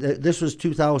this was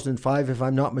 2005, if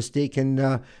I'm not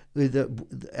mistaken.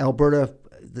 Alberta,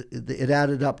 it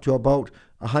added up to about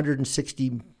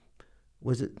 160.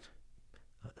 Was it?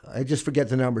 I just forget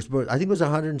the numbers, but I think it was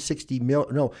 160 mil.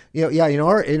 No, in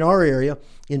our area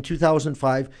in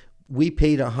 2005, we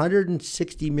paid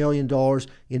 $160 million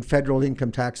in federal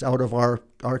income tax out of our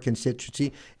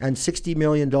constituency, and $60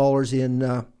 million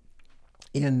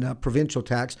in provincial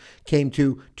tax came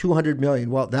to $200 million.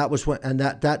 Well, that was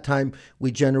at that time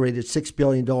we generated $6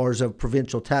 billion of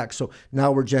provincial tax. So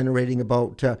now we're generating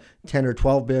about 10 or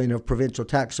 12 billion of provincial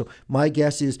tax. So my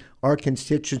guess is our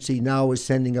constituency now is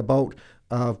sending about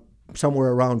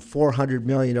somewhere around 400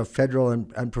 million of federal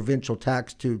and provincial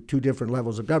tax to 2 different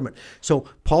levels of government. So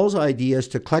Paul's idea is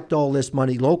to collect all this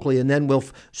money locally, and then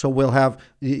we'll have,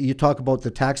 you talk about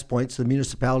the tax points, the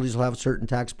municipalities will have certain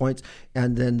tax points,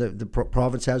 and then the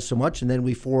province has so much, and then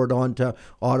we forward on to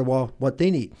Ottawa what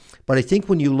they need. But I think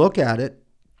when you look at it,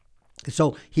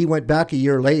 so he went back a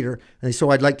year later, and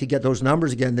so I'd like to get those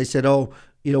numbers again. They said,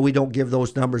 we don't give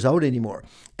those numbers out anymore.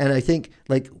 And I think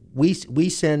we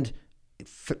send,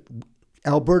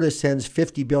 Alberta sends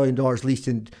 $50 billion, at least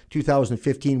in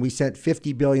 2015. We sent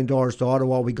 $50 billion to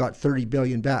Ottawa. We got $30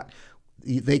 billion back.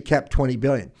 They kept $20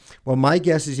 billion. Well, my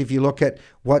guess is if you look at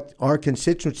what our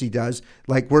constituency does,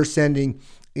 we're sending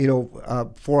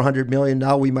 $400 million.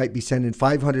 Now we might be sending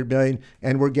 $500 million,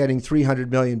 and we're getting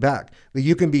 $300 million back. But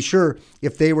you can be sure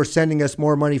if they were sending us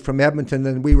more money from Edmonton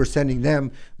than we were sending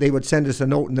them, they would send us a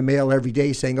note in the mail every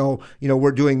day saying, "Oh,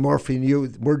 we're doing more for you.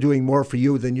 We're doing more for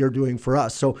you than you're doing for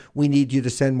us. So we need you to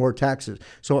send more taxes."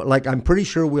 So, like, I'm pretty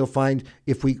sure we'll find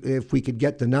if we could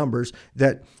get the numbers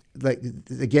that, like,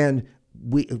 again,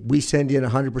 we send in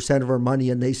 100% of our money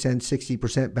and they send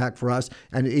 60% back for us.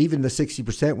 And even the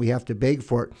 60%, we have to beg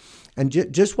for it. And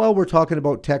just while we're talking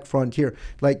about Tech Frontier,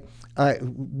 like,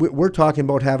 we're talking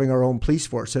about having our own police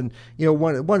force. And,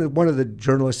 one of the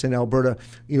journalists in Alberta,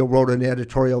 wrote an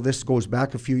editorial. This goes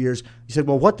back a few years. He said,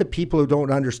 well, what the people who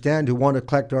don't understand, who want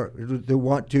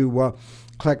to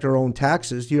collect our own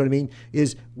taxes,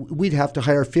 is we'd have to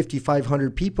hire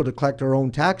 5,500 people to collect our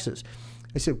own taxes.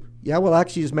 I said, yeah, well,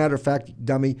 actually, as a matter of fact,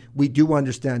 dummy, we do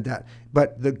understand that.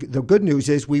 But the good news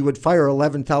is we would fire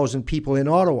 11,000 people in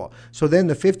Ottawa. So then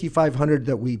the 5,500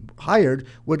 that we hired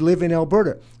would live in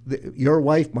Alberta. Your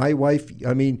wife, my wife,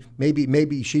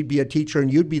 maybe she'd be a teacher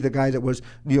and you'd be the guy that was,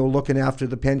 looking after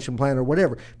the pension plan or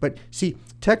whatever. But see,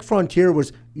 Tech Frontier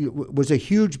was a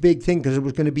huge, big thing because it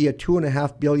was going to be a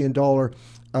 $2.5 billion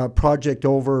project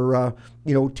over,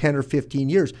 10 or 15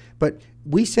 years. But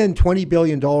we send $20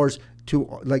 billion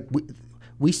to, like,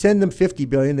 we send them $50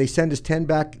 billion. They send us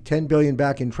 $10 billion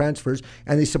back in transfers,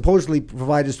 and they supposedly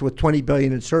provide us with $20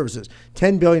 billion in services.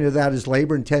 $10 billion of that is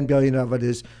labor, and $10 billion of it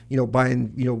is,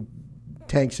 buying,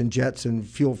 tanks and jets and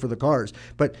fuel for the cars.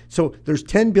 But so there's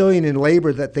 $10 billion in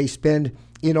labor that they spend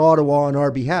in Ottawa on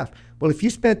our behalf. Well, if you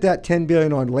spent that $10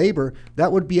 billion on labor,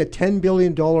 that would be a $10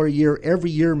 billion a year, every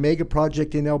year mega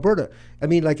project in Alberta.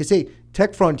 Like I say,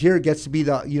 Tech Frontier gets to be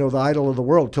the idol of the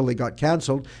world till they got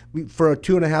canceled for a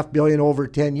 $2.5 billion over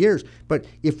 10 years. But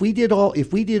if we did all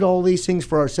these things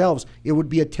for ourselves, it would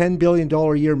be a $10 billion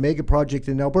a year mega project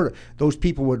in Alberta. Those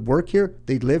people would work here,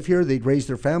 they'd live here, they'd raise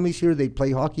their families here, they'd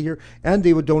play hockey here, and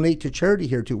they would donate to charity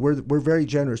here too. We're very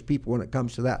generous people when it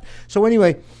comes to that. So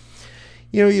anyway,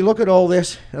 you look at all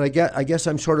this, and I guess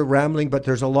I'm sort of rambling, but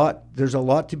there's a lot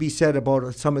to be said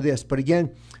about some of this. But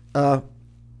again,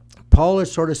 Paul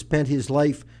has sort of spent his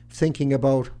life thinking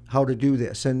about how to do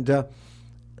this, and I'm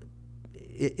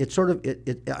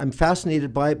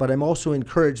fascinated by it, but I'm also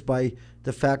encouraged by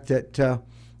the fact that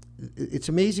it's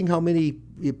amazing how many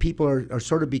people are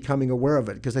sort of becoming aware of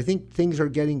it, because I think things are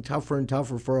getting tougher and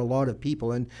tougher for a lot of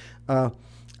people. And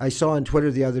I saw on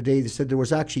Twitter the other day, they said there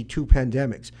was actually two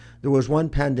pandemics. There was one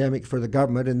pandemic for the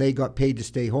government, and they got paid to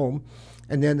stay home.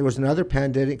 And then there was another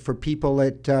pandemic for people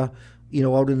that,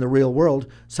 out in the real world.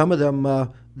 Some of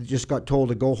them just got told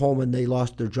to go home and they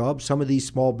lost their jobs. Some of these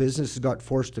small businesses got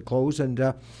forced to close.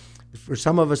 And for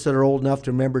some of us that are old enough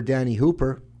to remember Danny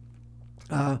Hooper,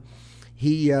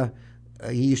 he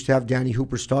used to have Danny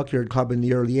Hooper Stockyard Club in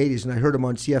the early 80s. And I heard him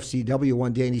on CFCW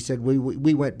one day, and he said, we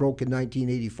went broke in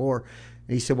 1984.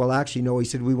 And he said, well, actually, no. He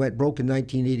said, we went broke in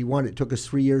 1981. It took us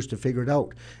 3 years to figure it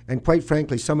out. And quite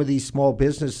frankly, some of these small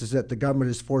businesses that the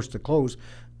government is forced to close,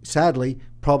 sadly,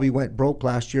 probably went broke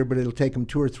last year, but it'll take them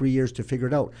 2 or 3 years to figure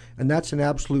it out. And that's an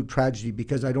absolute tragedy,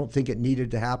 because I don't think it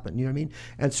needed to happen. You know what I mean?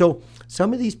 And so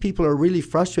some of these people are really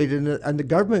frustrated, and the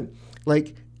government,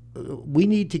 like, we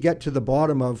need to get to the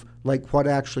bottom of, like, what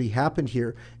actually happened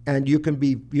here. And you can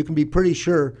be pretty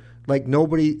sure, like,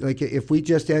 nobody, like, if we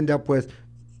just end up with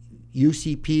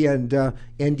UCP and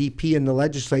NDP in the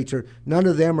legislature, none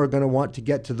of them are going to want to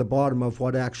get to the bottom of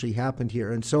what actually happened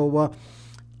here. And so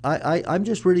I'm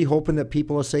just really hoping that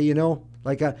people will say,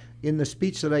 like, in the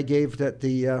speech that I gave at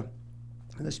the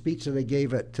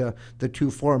two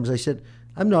forums, I said,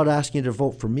 I'm not asking you to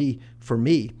vote for me.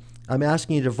 I'm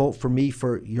asking you to vote for me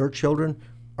for your children,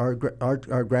 our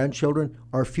grandchildren,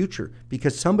 our future,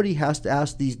 because somebody has to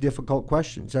ask these difficult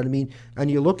questions. And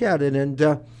you look at it,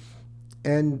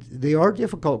 and they are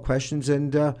difficult questions,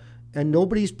 and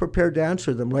nobody's prepared to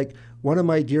answer them. Like, one of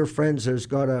my dear friends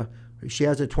she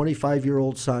has a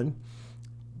 25-year-old son,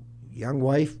 young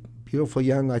wife, beautiful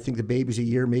young. I think the baby's a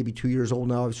year, maybe 2 years old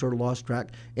now. I've sort of lost track.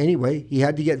 Anyway, he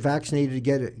had to get vaccinated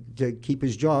to keep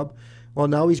his job. Well,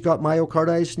 now he's got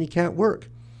myocarditis and he can't work.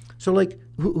 So, like,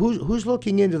 who's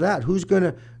looking into that? Who's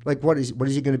gonna, like, what is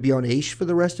he going to be on AISH for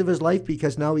the rest of his life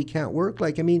because now he can't work?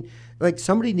 Like,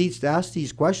 somebody needs to ask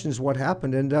these questions. What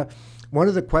happened? And one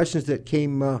of the questions that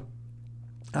came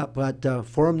up at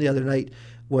forum the other night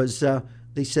was,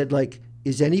 they said, like,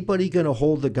 is anybody going to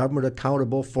hold the government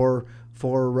accountable for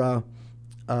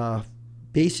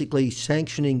basically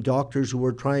sanctioning doctors who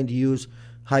were trying to use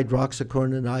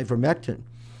hydroxychloroquine and ivermectin?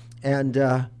 And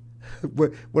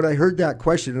when I heard that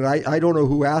question, and I don't know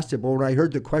who asked it, but when I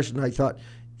heard the question, I thought,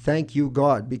 thank you,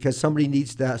 God, because somebody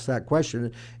needs to ask that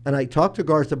question. And I talked to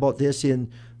Garth about this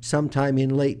in sometime in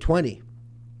late 20.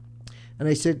 And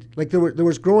I said, like, there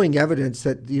was growing evidence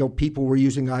that, you know, people were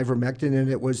using ivermectin and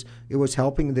it was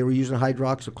helping. They were using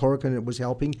hydroxychloroquine and it was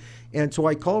helping. And so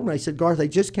I called him and I said, Garth, I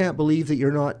just can't believe that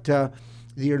you're not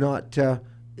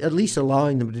at least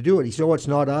allowing them to do it. He said, oh, it's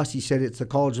not us. He said, it's the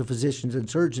College of Physicians and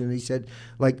Surgeons. And he said,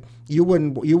 like, you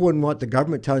wouldn't want the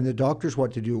government telling the doctors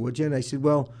what to do, would you? And I said,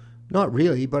 well, not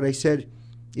really. But I said,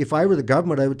 if I were the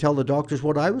government, I would tell the doctors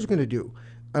what I was going to do.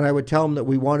 And I would tell them that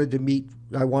we wanted to meet,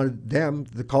 I wanted them,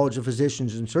 the College of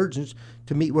Physicians and Surgeons,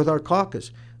 to meet with our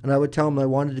caucus. And I would tell them I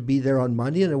wanted to be there on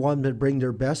Monday and I wanted them to bring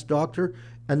their best doctor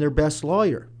and their best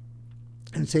lawyer.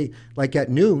 And say, like at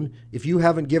noon, if you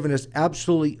haven't given us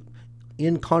absolutely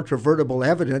incontrovertible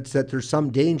evidence that there's some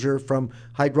danger from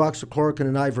hydroxychloroquine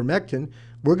and ivermectin,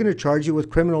 we're going to charge you with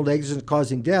criminal negligence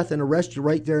causing death and arrest you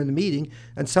right there in the meeting.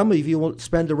 And some of you will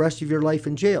spend the rest of your life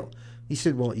in jail. He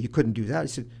said, well, you couldn't do that. I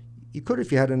said, you could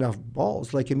if you had enough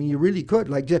balls. Like, I mean, you really could.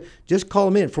 Like, just call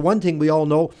them in. For one thing, we all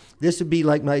know this would be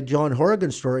like my John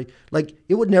Horrigan story. Like,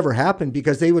 it would never happen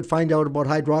because they would find out about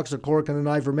hydroxychloroquine and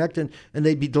ivermectin and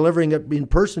they'd be delivering it in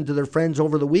person to their friends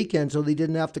over the weekend so they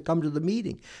didn't have to come to the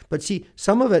meeting. But see,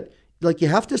 some of it, like, you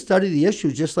have to study the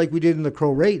issues just like we did in the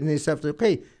Crow rate, and they just have to,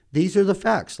 okay, these are the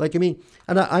facts. Like, I mean,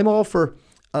 and I'm all for,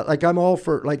 like, I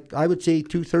would say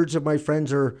 2/3 of my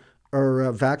friends are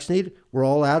vaccinated. We're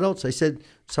all adults. I said,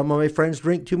 some of my friends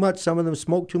drink too much. Some of them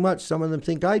smoke too much. Some of them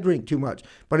think I drink too much.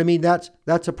 But I mean, that's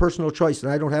a personal choice. And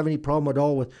I don't have any problem at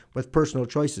all with personal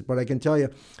choices. But I can tell you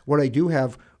what I do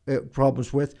have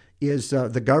problems with is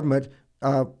the government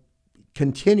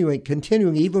continuing,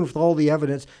 even with all the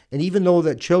evidence. And even though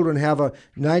that children have a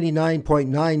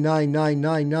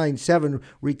 99.999997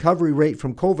 recovery rate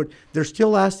from COVID, they're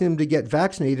still asking them to get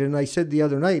vaccinated. And I said the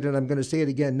other night, and I'm going to say it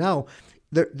again now,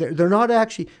 they're not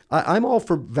actually, I'm all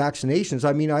for vaccinations.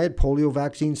 I mean, I had polio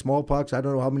vaccine, smallpox. I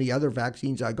don't know how many other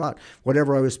vaccines I got,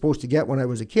 whatever I was supposed to get when I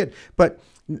was a kid. But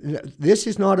this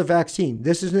is not a vaccine.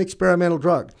 This is an experimental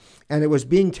drug. And it was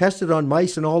being tested on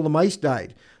mice and all the mice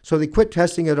died. So they quit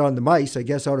testing it on the mice, I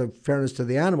guess out of fairness to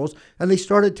the animals, and they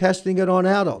started testing it on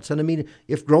adults. And I mean,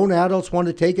 if grown adults want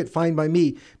to take it, fine by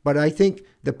me. But I think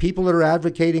the people that are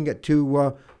advocating it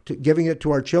to giving it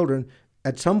to our children,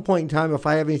 at some point in time, if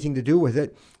I have anything to do with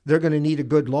it, they're going to need a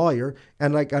good lawyer.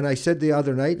 And I said the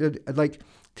other night, like,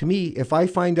 to me, if I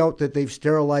find out that they've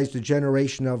sterilized a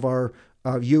generation of our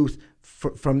youth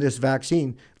from this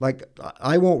vaccine, like,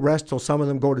 I won't rest till some of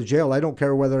them go to jail. I don't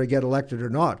care whether I get elected or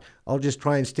not. I'll just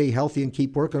try and stay healthy and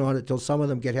keep working on it till some of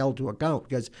them get held to account,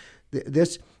 because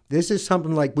this is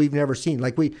something like we've never seen.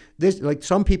 Like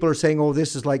some people are saying, oh,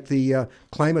 this is like the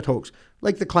climate hoax.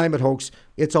 Like the climate hoax,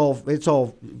 it's all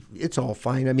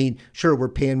fine. I mean, sure, we're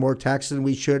paying more taxes than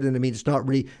we should, and I mean, it's not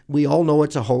really. We all know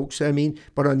it's a hoax. I mean,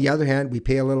 but on the other hand, we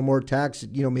pay a little more tax.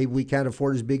 You know, maybe we can't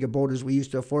afford as big a boat as we used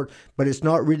to afford, but it's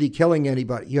not really killing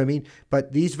anybody. You know what I mean?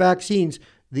 But these vaccines,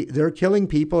 they're killing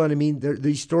people, and I mean,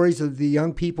 these stories of the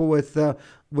young people with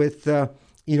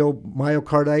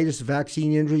myocarditis,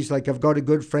 vaccine injuries. Like, I've got a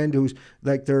good friend who's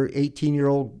like, their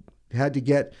 18-year-old had to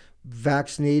get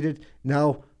vaccinated.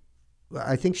 Now,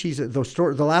 I think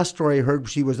the last story I heard,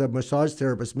 she was a massage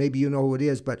therapist. Maybe you know who it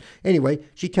is. But anyway,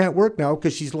 she can't work now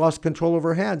because she's lost control of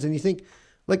her hands. And you think,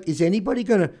 like, is anybody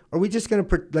are we just going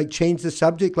to like change the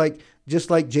subject? Like, just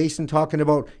like Jason talking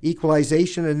about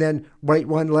equalization and then write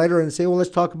one letter and say, well, let's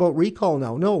talk about recall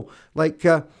now. No, like,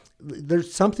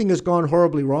 there's something has gone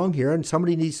horribly wrong here and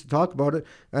somebody needs to talk about it.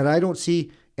 And I don't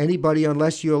see anybody,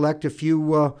 unless you elect a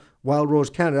few Wild Rose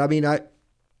candidates. I mean,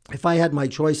 if I had my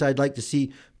choice, I'd like to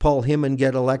see Paul Himman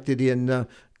get elected in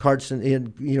Carson.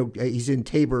 He's in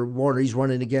Tabor, Warner. He's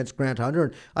running against Grant Hunter.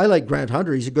 And I like Grant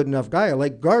Hunter. He's a good enough guy. I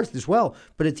like Garth as well.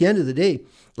 But at the end of the day,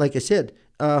 like I said,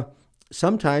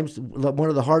 sometimes one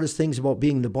of the hardest things about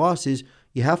being the boss is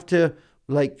you have to,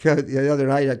 like the other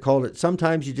night I called it,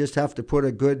 sometimes you just have to put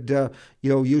a good,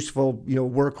 useful,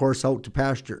 workhorse out to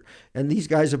pasture. And these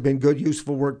guys have been good,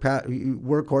 useful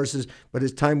workhorses, but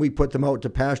it's time we put them out to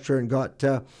pasture and got,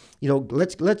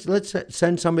 let's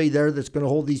send somebody there that's going to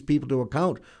hold these people to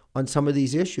account on some of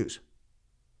these issues.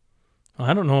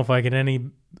 I don't know if I could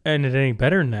end it any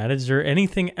better than that. Is there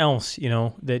anything else,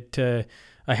 that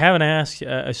I haven't asked?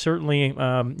 Certainly,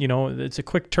 it's a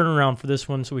quick turnaround for this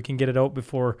one, so we can get it out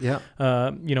before,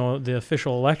 the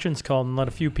official election's called and let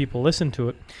a few people listen to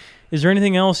it. Is there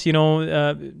anything else,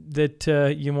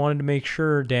 that you wanted to make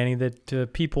sure, Danny,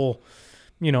 that people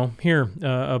hear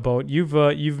about.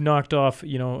 You've knocked off,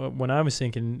 when I was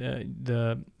thinking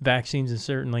the vaccines, and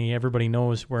certainly everybody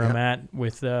knows where I'm at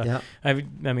with. I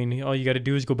mean, all you got to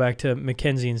do is go back to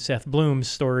Mackenzie and Seth Bloom's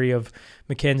story of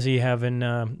Mackenzie having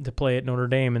to play at Notre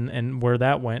Dame and where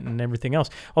that went and everything else.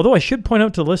 Although I should point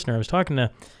out to the listener, I was talking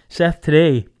to Seth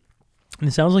today. And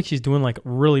it sounds like she's doing like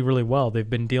really, really well. They've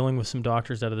been dealing with some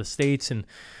doctors out of the States and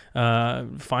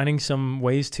finding some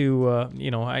ways to,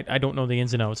 I don't know the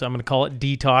ins and outs. I'm going to call it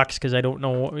detox because I don't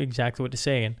know exactly what to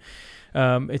say.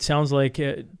 And it sounds like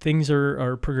things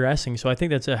are progressing. So I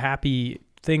think that's a happy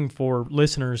thing for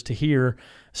listeners to hear,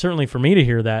 certainly for me to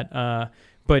hear that.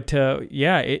 But over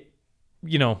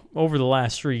the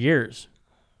last 3 years,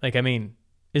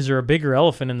 is there a bigger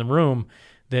elephant in the room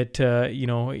that,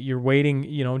 you're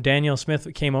waiting? Danielle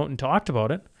Smith came out and talked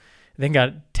about it, then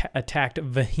got attacked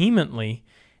vehemently.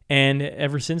 And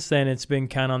ever since then, it's been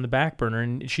kind of on the back burner.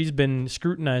 And she's been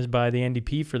scrutinized by the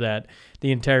NDP for that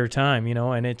the entire time,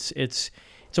 and it's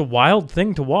a wild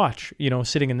thing to watch,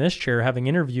 sitting in this chair, having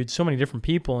interviewed so many different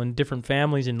people and different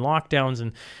families and lockdowns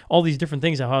and all these different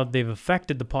things, how they've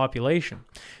affected the population.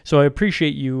 So I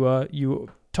appreciate you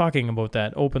talking about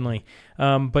that openly.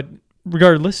 But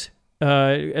regardless,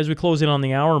 as we close in on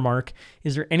the hour mark,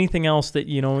 is there anything else that,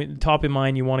 top of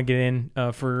mind you want to get in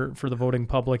for the voting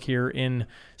public here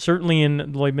certainly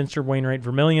in Lloydminster, Wainwright,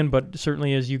 Vermilion, but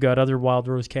certainly as you got other Wild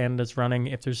Rose candidates running,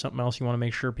 if there's something else you want to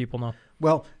make sure people know?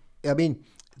 Well,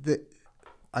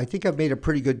 I think I've made a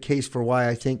pretty good case for why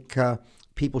I think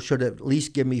people should at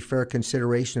least give me fair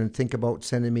consideration and think about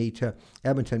sending me to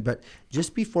Edmonton. But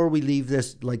just before we leave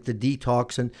this, like the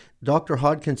detox, and Dr.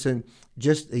 Hodkinson,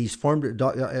 he's formed,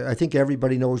 I think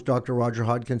everybody knows Dr. Roger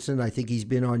Hodkinson. I think he's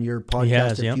been on your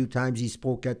podcast a few times. He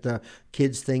spoke at the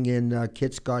kids thing in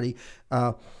Kitscoty.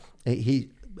 I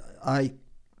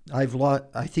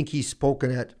think he's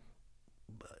spoken at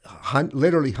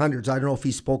literally hundreds. I don't know if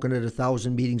he's spoken at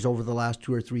 1,000 meetings over the last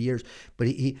 2 or 3 years, but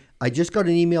I just got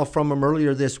an email from him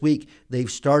earlier this week. They've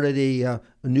started a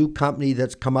new company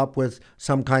that's come up with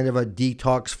some kind of a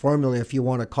detox formula, if you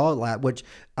want to call it that, which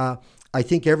I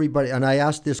think everybody, and I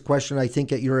asked this question, I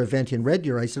think at your event in Red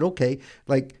Deer, I said, okay,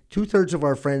 like 2/3 of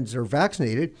our friends are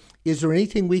vaccinated. Is there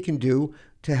anything we can do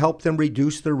to help them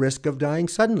reduce their risk of dying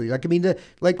suddenly?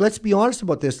 Let's be honest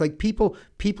about this. Like people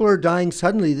are dying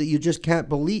suddenly that you just can't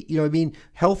believe.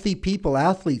 Healthy people,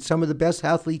 athletes, some of the best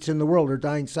athletes in the world are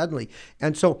dying suddenly.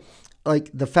 And so, like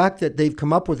the fact that they've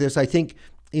come up with this, I think,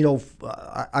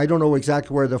 I don't know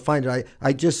exactly where they'll find it.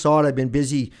 I just saw it. I've been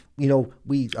busy.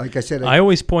 Like I said, I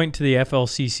always point to the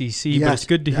FLCCC, yes, but it's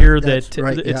good to hear that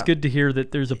right, it's good to hear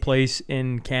that there's a place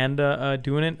in Canada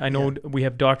doing it. I know we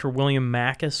have Dr. William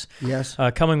Mackus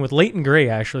coming with Leighton Gray,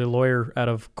 actually a lawyer out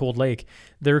of Cold Lake.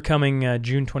 They're coming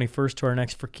June 21st to our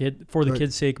next For the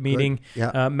Kids' Sake meeting.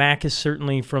 Mackus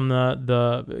certainly from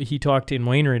he talked in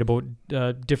Wainwright about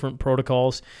different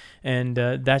protocols, and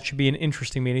that should be an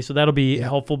interesting meeting. So that'll be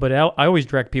helpful. But I always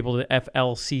direct people to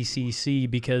FLCCC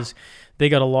because they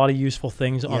got a lot of useful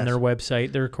things on their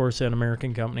website. They're, of course, an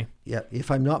American company. Yeah, if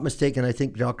I'm not mistaken, I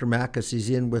think Dr. Mackus is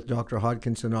in with Dr.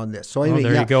 Hodkinson on this. So anyway,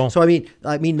 there you go. So I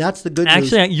mean, that's the good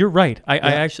news. Actually, you're right.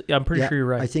 I'm pretty sure you're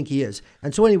right. I think he is.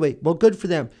 And so anyway, well, good for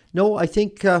them. No, I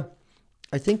think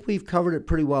we've covered it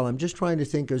pretty well. I'm just trying to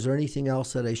think, is there anything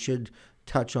else that I should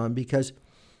touch on? Because,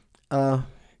 I'd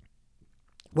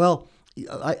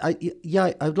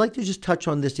like to just touch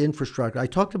on this infrastructure. I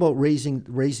talked about raising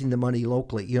the money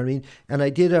locally. You know what I mean? And I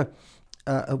did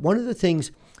one of the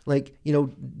things, like,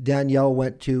 Danielle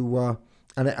went to,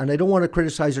 and I don't want to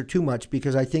criticize her too much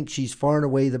because I think she's far and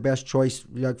away the best choice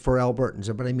for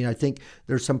Albertans. But I mean, I think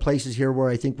there's some places here where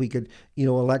I think we could,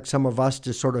 elect some of us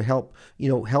to sort of help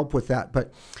with that.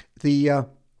 But the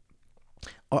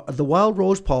Wild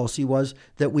Rose policy was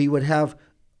that we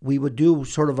would do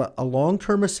sort of a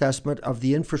long-term assessment of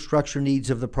the infrastructure needs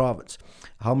of the province.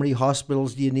 How many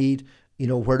hospitals do you need?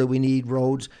 Where do we need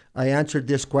roads? I answered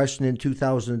this question in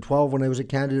 2012 when I was a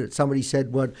candidate. Somebody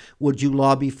said, would you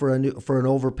lobby for an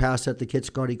overpass at the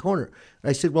Kitscoty Corner? And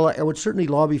I said, well, I would certainly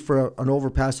lobby for an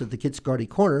overpass at the Kitscoty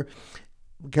Corner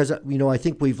because, I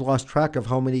think we've lost track of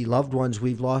how many loved ones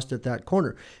we've lost at that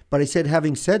corner. But I said,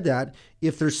 having said that,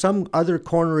 if there's some other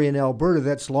corner in Alberta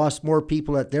that's lost more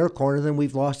people at their corner than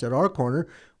we've lost at our corner,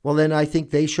 well, then I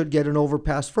think they should get an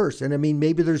overpass first. And I mean,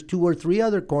 maybe there's 2 or 3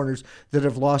 other corners that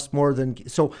have lost more than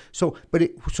so. So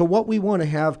what we want to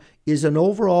have is an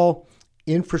overall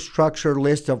infrastructure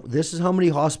list of this is how many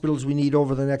hospitals we need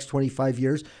over the next 25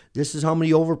 years. This is how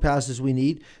many overpasses we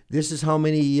need. This is how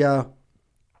many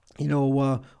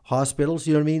hospitals.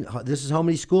 You know what I mean? This is how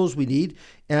many schools we need.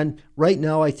 And right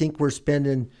now, I think we're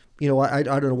spending I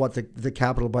don't know what the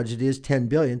capital budget is, $10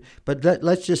 billion, but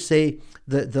let's just say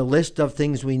the list of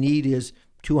things we need is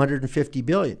 $250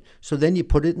 billion. So then you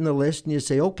put it in the list and you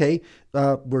say, okay,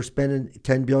 we're spending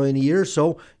 $10 billion a year.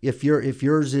 So if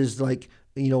yours is like,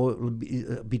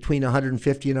 between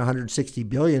 150 and 160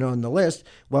 billion on the list,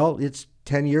 well, it's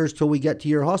 10 years till we get to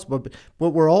your hospital.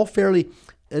 But we're all fairly,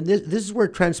 and this is where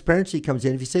transparency comes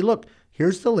in. If you say, look,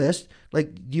 here's the list,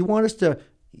 like, do you want us to,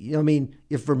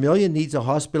 if Vermilion needs a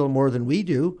hospital more than we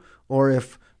do, or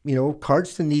if,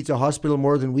 Cardston needs a hospital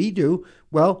more than we do,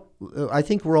 well, I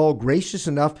think we're all gracious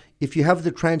enough if you have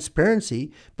the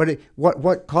transparency. But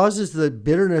what causes the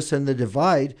bitterness and the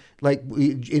divide, like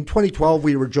in 2012,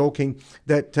 we were joking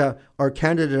that our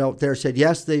candidate out there said,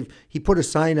 yes, he put a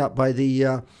sign up by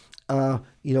the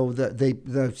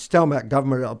Stelmach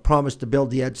government promised to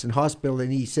build the Edson Hospital,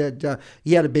 and he said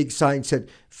he had a big sign said,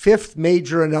 fifth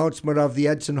major announcement of the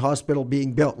Edson Hospital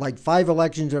being built. Like 5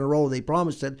 elections in a row, they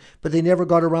promised it, but they never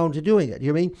got around to doing it. You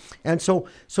know what I mean? And so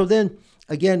then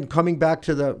again, coming back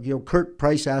to the, Kurt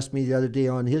Price asked me the other day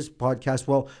on his podcast,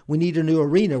 well, we need a new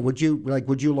arena. Would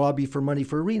you lobby for money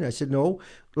for arena? I said, no.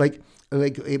 Like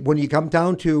when you come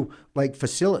down to like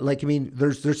facility,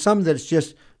 there's some that's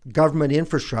just government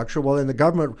infrastructure. Well, in the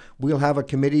government, we'll have a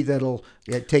committee that'll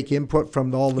take input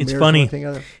from all the mayors.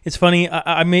 It's funny.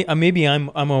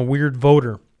 I'm a weird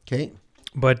voter. Okay.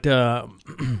 But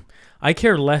I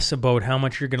care less about how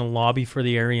much you're going to lobby for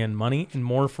the area and money, and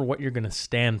more for what you're going to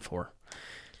stand for.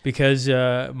 Because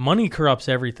money corrupts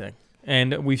everything.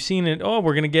 And we've seen it,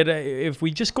 we're going to get, if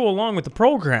we just go along with the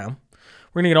program,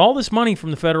 we're going to get all this money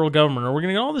from the federal government, or we're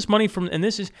going to get all this money from, and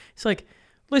it's like,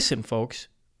 listen, folks,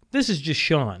 this is just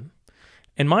Sean.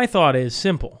 And my thought is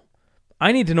simple.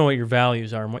 I need to know what your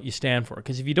values are and what you stand for.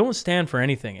 Because if you don't stand for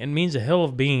anything, it means a hill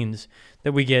of beans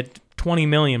that we get 20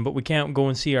 million, but we can't go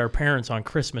and see our parents on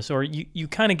Christmas. Or you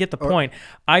kind of get the point.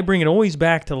 I bring it always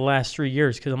back to the last 3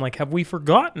 years because I'm like, have we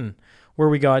forgotten where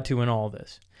we got to in all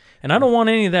this? And I don't want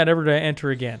any of that ever to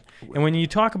enter again. And when you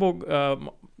talk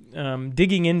about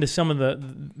digging into some of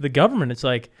the government, it's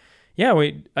like,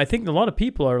 I think a lot of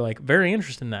people are like very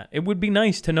interested in that. It would be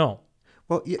nice to know.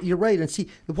 Well, you're right. And see,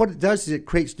 what it does is it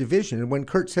creates division. And when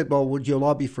Kurt said, well, would you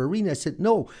lobby for arena? I said,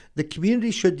 no, the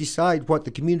community should decide what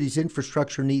the community's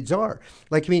infrastructure needs are.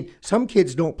 Like, some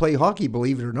kids don't play hockey,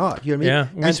 believe it or not. You know what I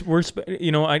mean?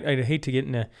 Yeah, I'd hate to get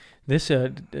into this,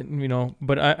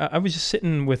 but I was just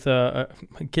sitting with my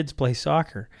kids play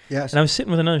soccer. Yes. And I was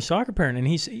sitting with another soccer parent, and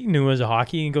he knew it was a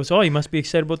hockey, and he goes, oh, you must be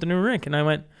excited about the new rink. And I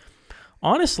went,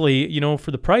 honestly,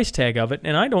 for the price tag of it,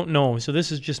 and I don't know, so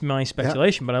this is just my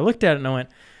speculation, but I looked at it and I went,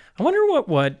 I wonder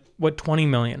what $20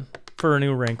 million for a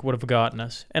new rink would have gotten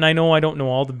us. And I don't know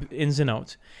all the ins and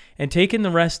outs. And taking the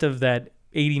rest of that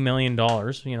 $80 million,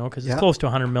 because it's close to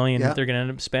 $100 million that they're going to end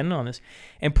up spending on this,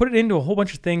 and put it into a whole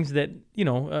bunch of things that,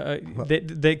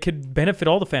 that could benefit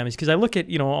all the families. Because I look at,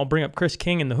 I'll bring up Chris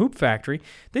King and the Hoop Factory.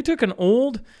 They took an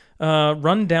old,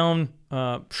 run-down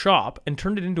shop and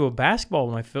turned it into a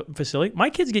basketball facility. My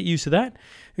kids get used to that.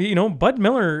 Bud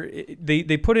Miller,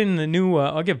 they put in the new,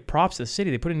 I'll give props to the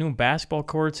city, they put in new basketball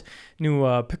courts, new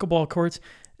pickleball courts.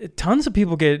 Tons of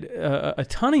people get a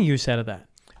ton of use out of that.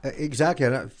 Exactly.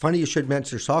 And funny you should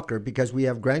mention soccer because we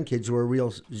have grandkids who are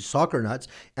real soccer nuts.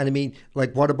 And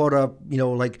what about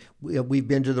we've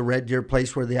been to the Red Deer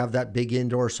place where they have that big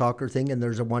indoor soccer thing, and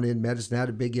there's a one in Medicine Hat,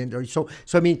 a big indoor. So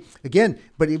again,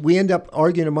 but we end up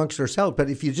arguing amongst ourselves. But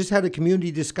if you just had a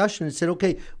community discussion and said,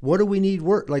 okay, what do we need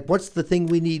work? Like, what's the thing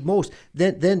we need most?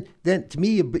 Then to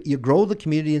me, you grow the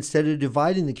community instead of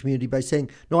dividing the community by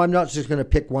saying, no, I'm not just going to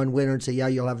pick one winner and say, yeah,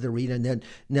 you'll have the arena. And then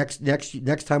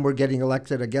next time we're getting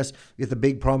elected, I guess if the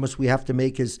big promise we have to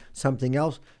make is something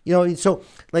else, so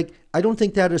I don't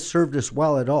think that has served us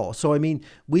well at all. So,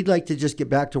 we'd like to just get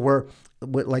back to where,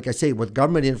 like I say, with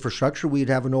government infrastructure, we'd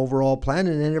have an overall plan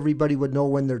and then everybody would know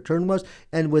when their turn was.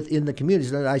 And within the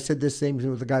communities, and I said this same thing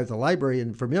with the guy at the library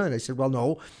in Vermilion. I said, well,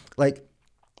 no,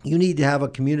 you need to have a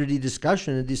community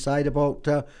discussion and decide about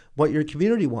what your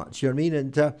community wants. You know what I mean?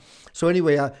 And so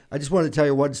anyway, I just wanted to tell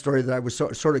you one story that I was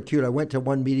sort of cute. I went to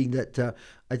one meeting that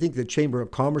I think the Chamber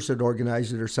of Commerce had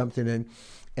organized it or something,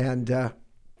 and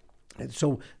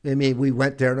so we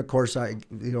went there, and of course I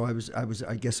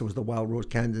guess it was the Wild Rose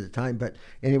Canada at the time, but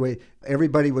anyway,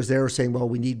 everybody was there saying, well,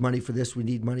 we need money for this, we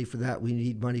need money for that, we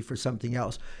need money for something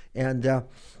else, and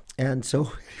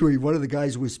so anyway, one of the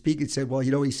guys who was speaking said, well,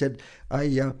 he said,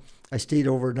 I stayed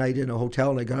overnight in a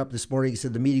hotel, and I got up this morning. He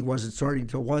said the meeting wasn't starting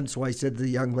until 1, so I said to the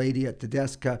young lady at the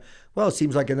desk, well, it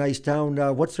seems like a nice town.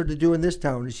 What's there to do in this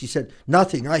town? And she said,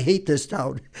 nothing. I hate this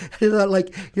town. And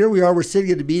like, here we are, we're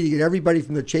sitting at a meeting, and everybody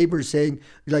from the chamber is saying,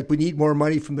 like, we need more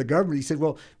money from the government. He said,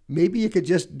 well, maybe you could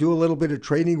just do a little bit of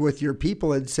training with your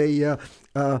people and say, yeah,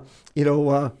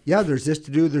 there's this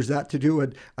to do, there's that to do.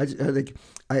 And I think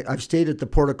I've stayed at the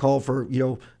protocol for,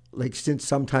 like since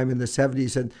sometime in the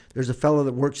 70s, and there's a fellow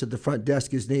that works at the front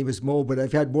desk. His name is Mo, but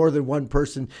I've had more than one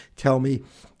person tell me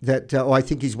that, I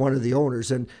think he's one of the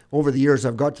owners. And over the years,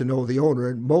 I've got to know the owner,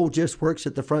 and Mo just works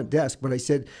at the front desk. But I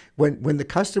said, when the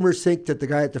customers think that the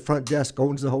guy at the front desk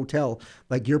owns the hotel,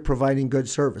 like, you're providing good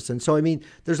service. And so, I mean,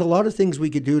 there's a lot of things we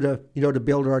could do to, to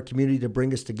build our community, to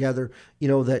bring us together,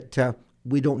 that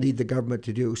we don't need the government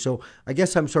to do. So I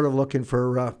guess I'm sort of looking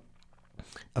for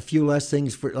a few less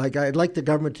things I'd like the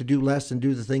government to do less and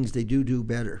do the things they do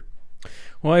better.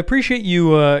 Well, I appreciate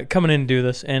you coming in to do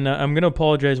this, and I'm going to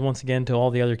apologize once again to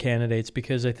all the other candidates,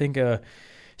 because I think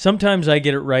sometimes I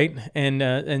get it right,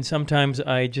 and sometimes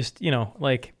I just I'm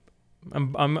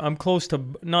close to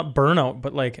not burnout,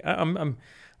 but like I'm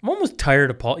almost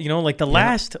tired of like the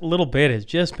last little bit has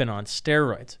just been on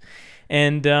steroids,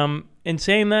 and in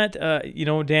saying that,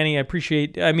 Danny, I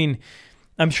appreciate. I mean,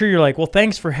 I'm sure you're like, well,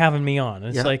 thanks for having me on.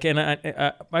 It's like, and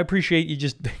I appreciate you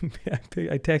just,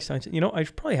 I text, I said, I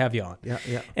should probably have you on. Yeah.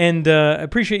 And I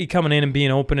appreciate you coming in and being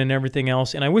open and everything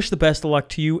else. And I wish the best of luck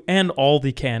to you and all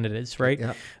the candidates, right?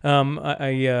 Yeah.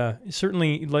 I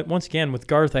certainly, like, once again, with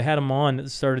Garth, I had him on at the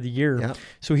start of the year. Yeah.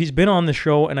 So he's been on the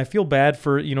show, and I feel bad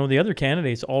for, the other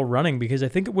candidates all running, because I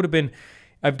think it would have been,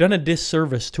 I've done a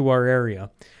disservice to our area.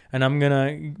 And I'm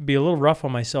going to be a little rough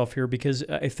on myself here, because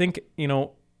I think,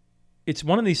 it's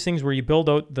one of these things where you build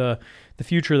out the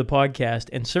future of the podcast,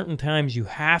 and certain times you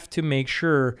have to make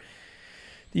sure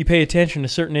that you pay attention to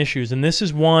certain issues. And this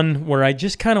is one where I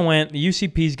just kind of went, the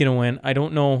UCP is going to win. I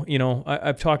don't know,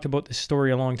 I've talked about this story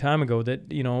a long time ago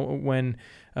that, when,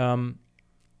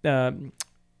 to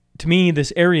me,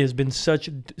 this area has been so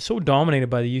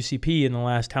dominated by the UCP in the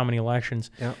last how many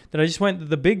elections that I just went,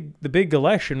 the big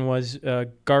election was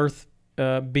Garth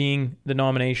being the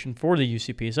nomination for the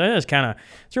UCP. So I just kind of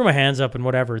threw my hands up and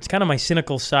whatever. It's kind of my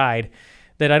cynical side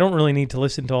that I don't really need to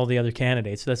listen to all the other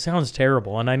candidates. That sounds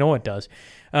terrible, and I know it does.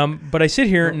 But I sit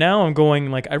here now, I'm going,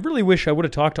 like, I really wish I would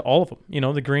have talked to all of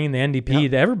them, the Green, the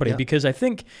NDP, everybody, because I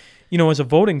think, as a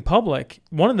voting public,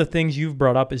 one of the things you've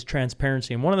brought up is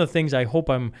transparency. And one of the things I hope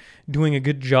I'm doing a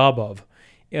good job of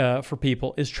for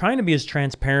people is trying to be as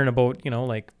transparent about,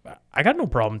 I got no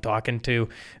problem talking to,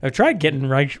 I tried getting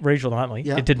Rachel Notley.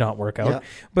 It did not work out. Yeah.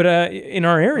 But in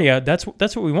our area, that's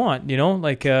what we want,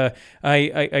 I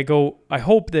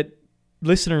hope that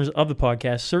listeners of the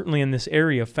podcast, certainly in this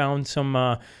area, found some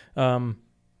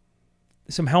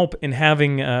help in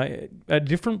having a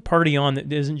different party on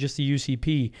that isn't just the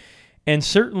UCP. And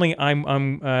certainly,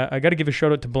 I got to give a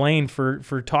shout out to Blaine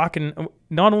for talking,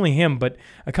 not only him, but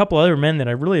a couple other men that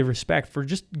I really respect for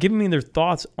just giving me their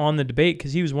thoughts on the debate,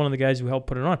 because he was one of the guys who helped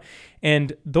put it on.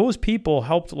 And those people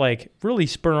helped, like, really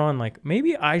spur on, like,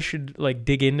 maybe I should, like,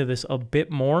 dig into this a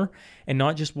bit more and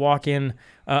not just walk in.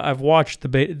 I've watched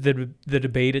the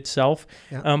debate itself,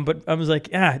 but I was like,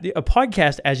 a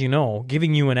podcast, as you know,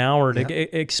 giving you an hour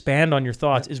to expand on your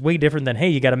thoughts is way different than, hey,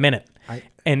 you got a minute,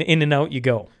 and in and out you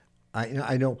go.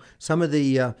 I know some of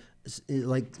the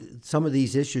some of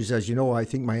these issues, as you know, I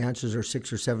think my answers are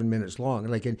 6 or 7 minutes long.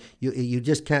 Like, and you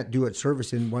just can't do it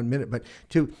service in 1 minute. But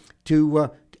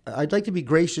I'd like to be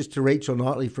gracious to Rachel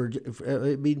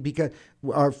Notley because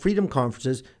our Freedom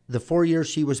Conferences, the 4 years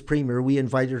she was premier, we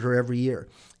invited her every year,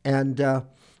 and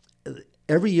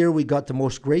every year we got the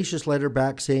most gracious letter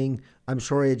back saying, I'm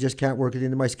sorry, I just can't work it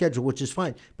into my schedule, which is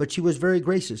fine. But she was very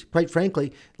gracious. Quite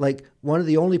frankly, like, one of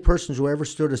the only persons who ever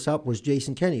stood us up was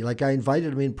Jason Kenney. Like, I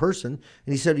invited him in person,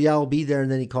 and he said, yeah, I'll be there. And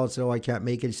then he called and said, oh, I can't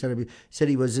make it. He said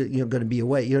he was going to be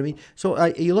away. You know what I mean? So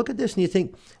you look at this and you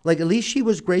think, like, at least she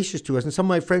was gracious to us. And some of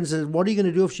my friends said, what are you going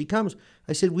to do if she comes?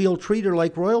 I said, we'll treat her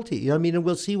like royalty. You know what I mean? And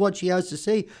we'll see what she has to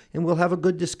say, and we'll have a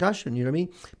good discussion. You know what I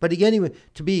mean? But again, anyway,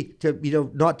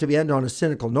 not to end on a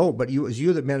cynical note, but it was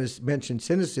you that mentioned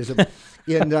cynicism.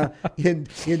 In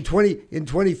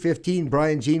 2015,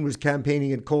 Brian Jean was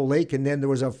campaigning in Cold Lake, and then there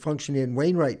was a function in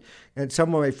Wainwright, and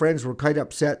some of my friends were quite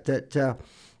upset that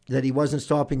he wasn't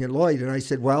stopping at Lloyd. And I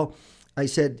said,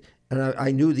 And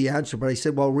I knew the answer, but I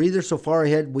said, well, we're either so far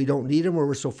ahead we don't need him, or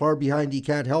we're so far behind he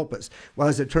can't help us. Well,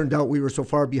 as it turned out, we were so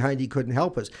far behind he couldn't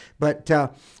help us. But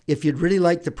if you'd really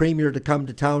like the Premier to come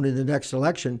to town in the next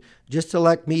election, just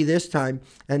elect me this time.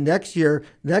 And next year,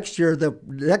 the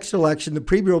next election, the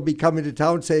Premier will be coming to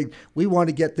town saying, we want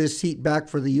to get this seat back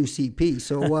for the UCP.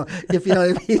 So if you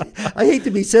know, I hate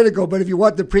to be cynical, but if you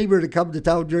want the Premier to come to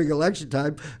town during election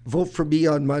time, vote for me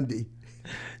on Monday.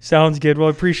 Sounds good. Well,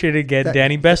 I appreciate it again,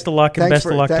 Danny. Best of luck, and best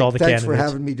of luck to all the candidates. Thanks for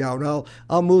having me down.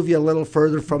 I'll move you a little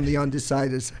further from the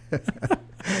undecideds.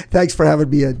 Thanks for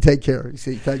having me in. Take care.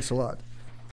 See, thanks a lot.